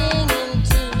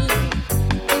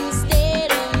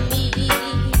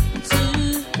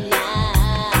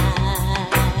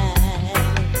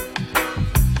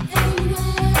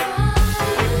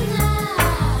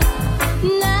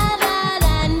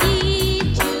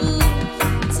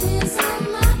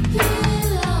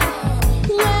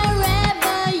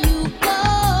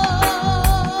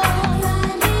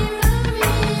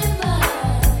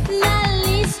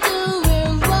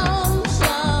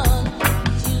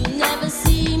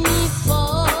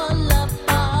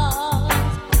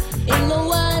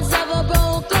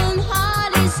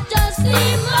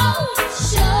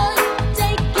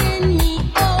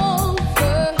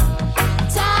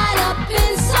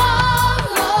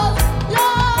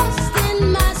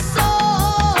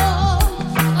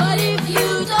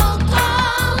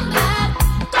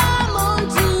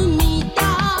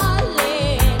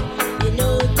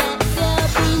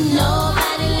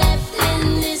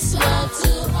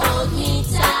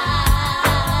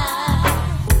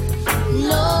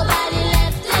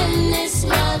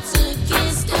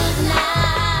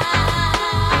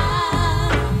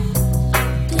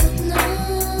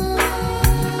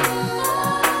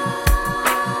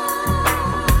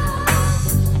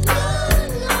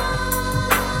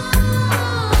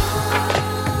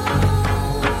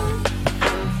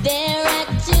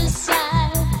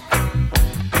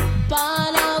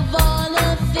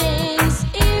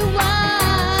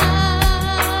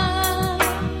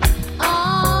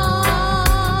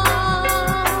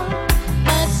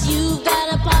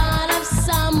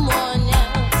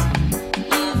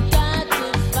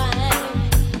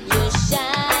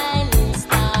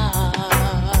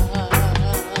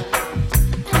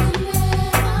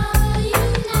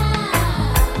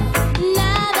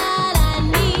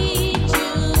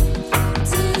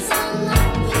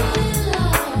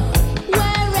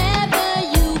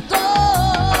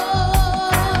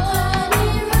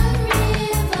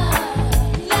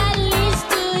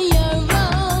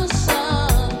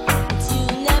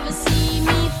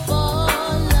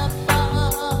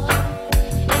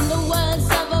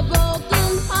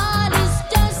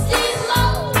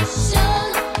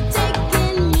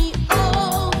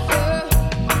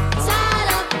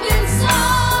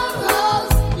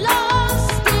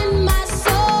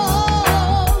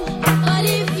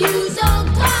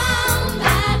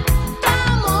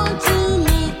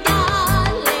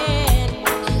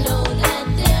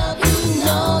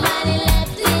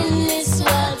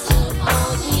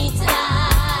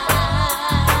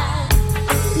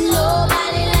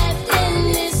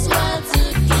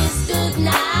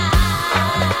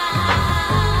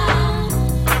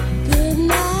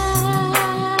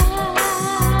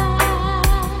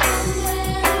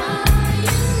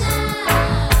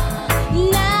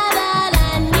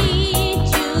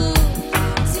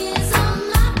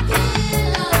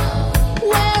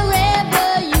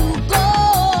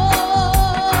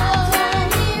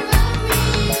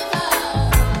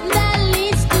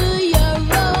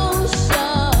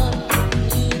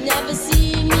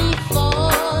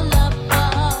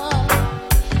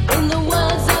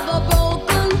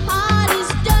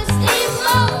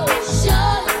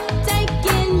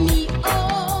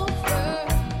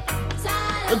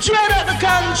Straight up the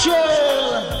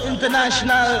control,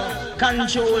 international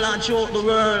control and choke the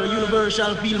world.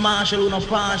 Universal Field Marshal, no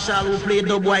partial, who play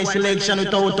dubwise selection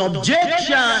without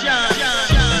objection.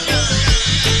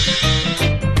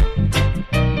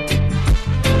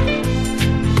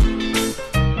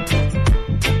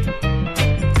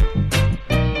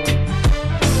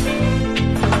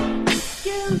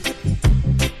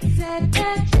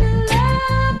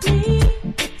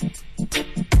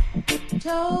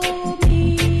 Told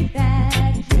me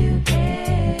that you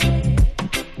cared,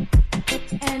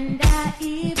 and I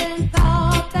even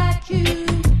thought that you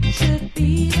should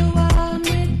be the one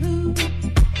with whom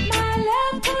my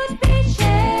love could be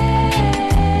shared.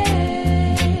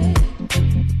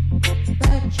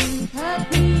 But you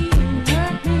hurt me,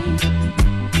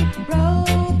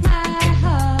 broke my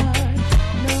heart.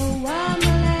 No one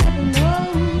will ever know.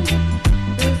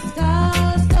 The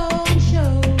scars don't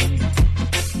show.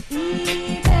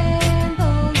 Even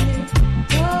though you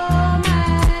tore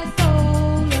my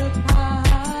soul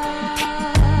apart,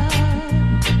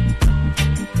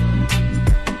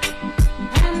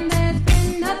 and there's been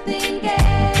nothing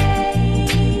gained.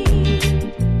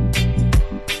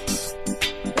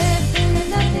 There's been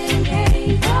nothing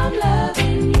gained from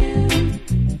loving you.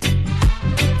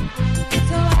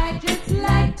 So I'd just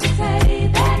like to say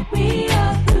that we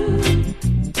are through.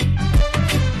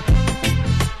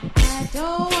 I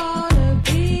don't wanna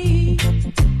be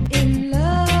in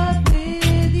love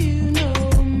with you no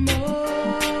more.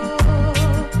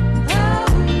 Oh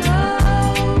no,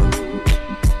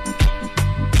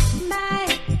 my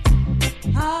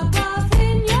heart was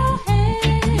in your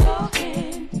hand,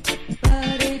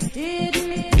 but it didn't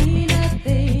mean a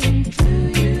thing to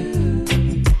you.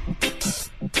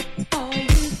 Oh,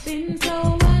 you've been so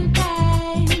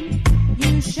unkind.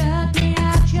 You shut me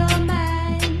out your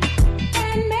mind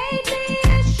and made me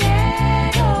a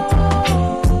shadow.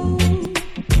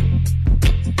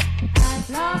 I've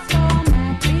lost all my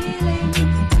feelings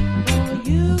for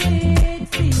you, it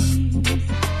seems.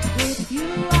 With you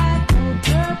I've no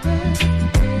purpose,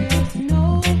 there's no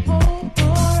hope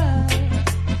for us.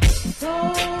 So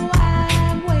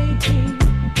I'm waiting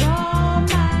for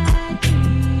my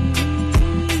dreams.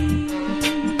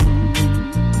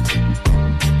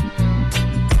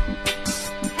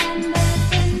 And there's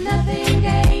been nothing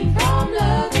gained from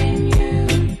loving you.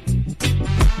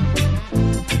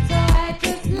 So I'd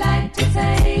just like to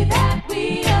say that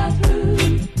we are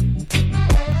through.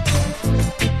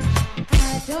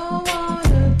 I don't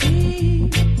wanna be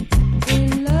in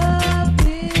love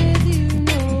with you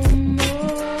no more.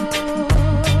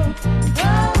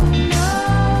 Oh no,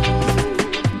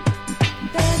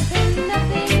 there's been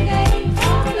nothing gained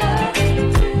from loving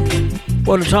you.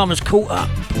 Well, the time has caught up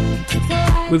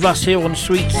with us here on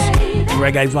Sweets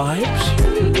Reggae Vibes.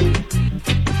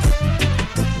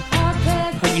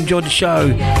 Hope you enjoyed the show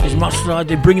as much as I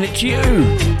did bringing it to you.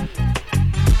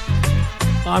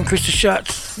 I'm Krista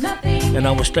Schutz, and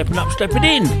I was stepping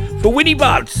in for Winnie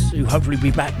Buds, who hopefully will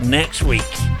be back next week.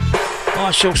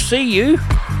 I shall see you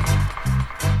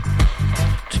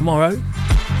tomorrow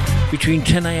between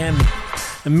 10 a.m.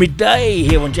 and midday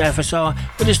here on JFSR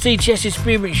with the CTS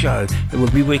Experience Show. It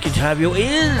will be wicked to have your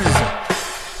ears.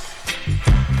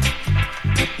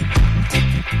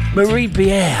 Marie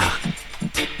Pierre,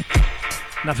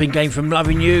 Nothing Gained From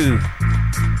Loving You.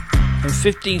 And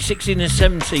 15, 16 and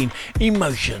 17,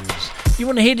 Emotions. You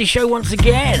want to hear this show once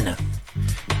again?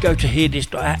 Go to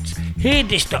hearthis.at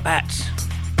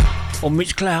on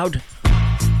Mixcloud.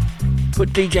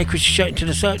 Put DJ Chris Show into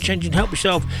the search engine, help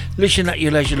yourself, listen at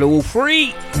your leisure, all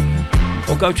free.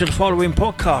 Or go to the following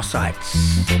podcast sites: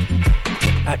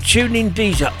 at TuneIn,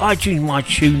 Deezer, iTunes,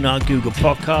 MyTuner, Google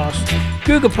Podcasts,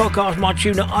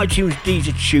 MyTuner, iTunes,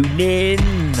 Deezer, TuneIn.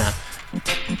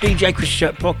 DJ Chris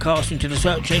Shirt Podcast into the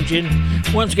search engine.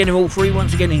 Once again, all free.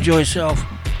 Once again, enjoy yourself.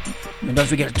 And don't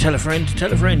forget to tell a friend,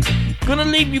 Gonna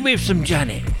leave you with some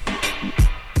Janet.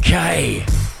 Okay.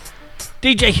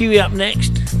 DJ Huey up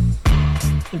next.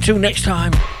 Until next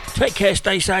time, take care,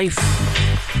 stay safe.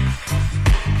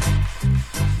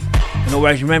 And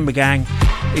always remember, gang,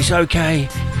 it's okay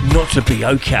not to be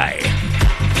okay.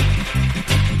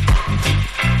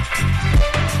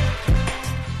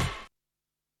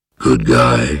 Good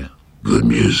guy, good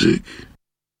music.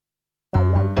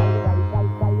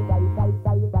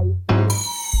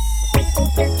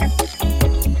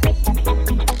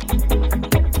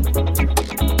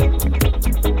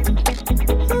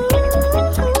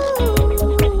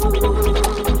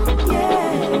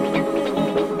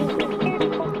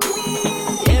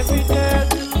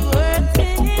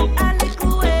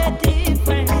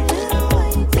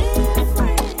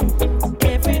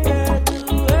 Every girl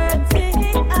do her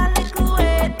thing,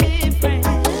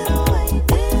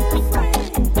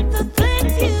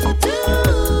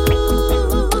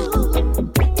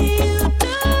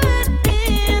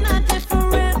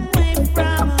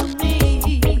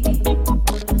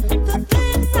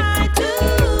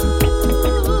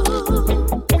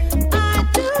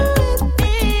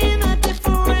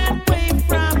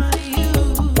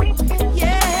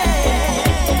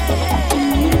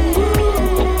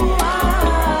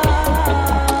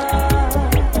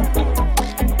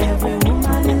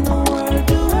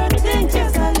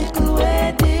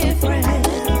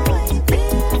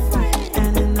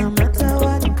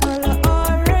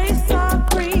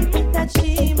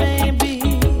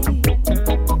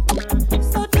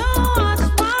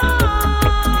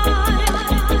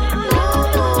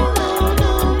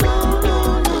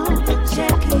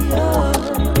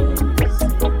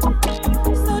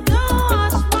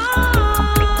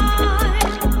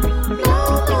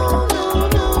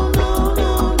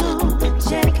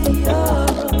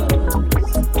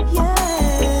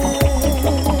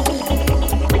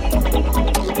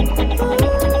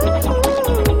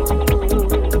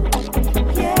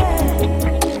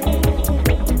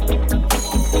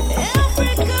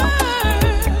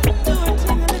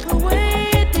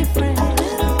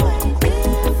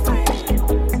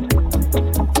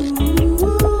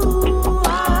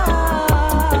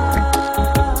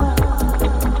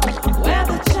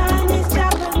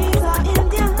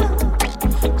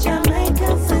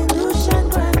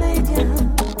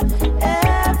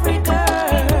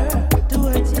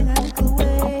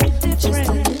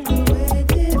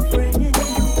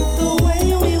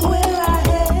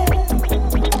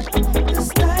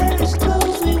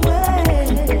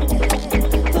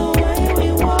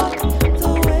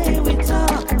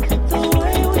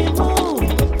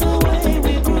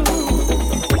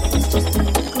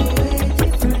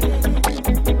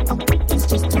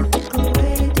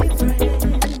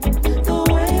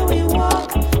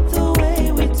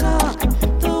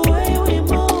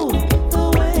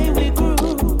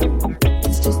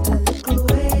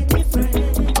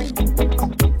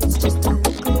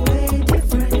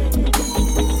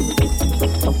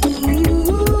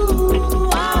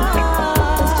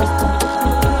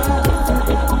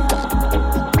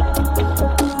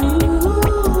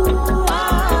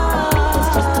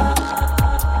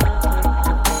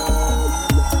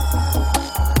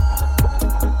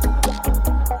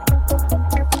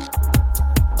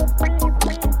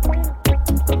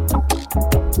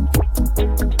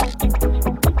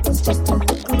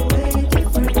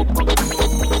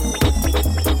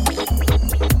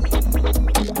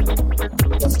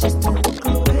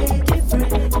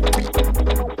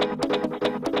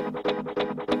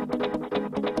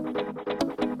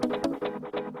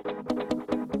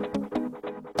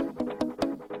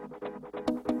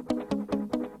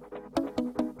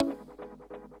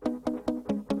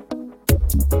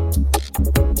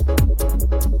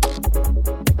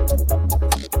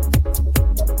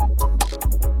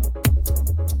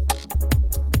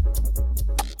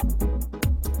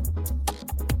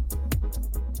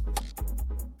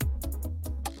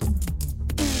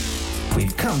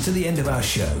 to the end of our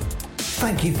show.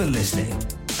 Thank you for listening,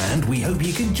 and we hope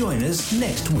you can join us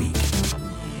next week.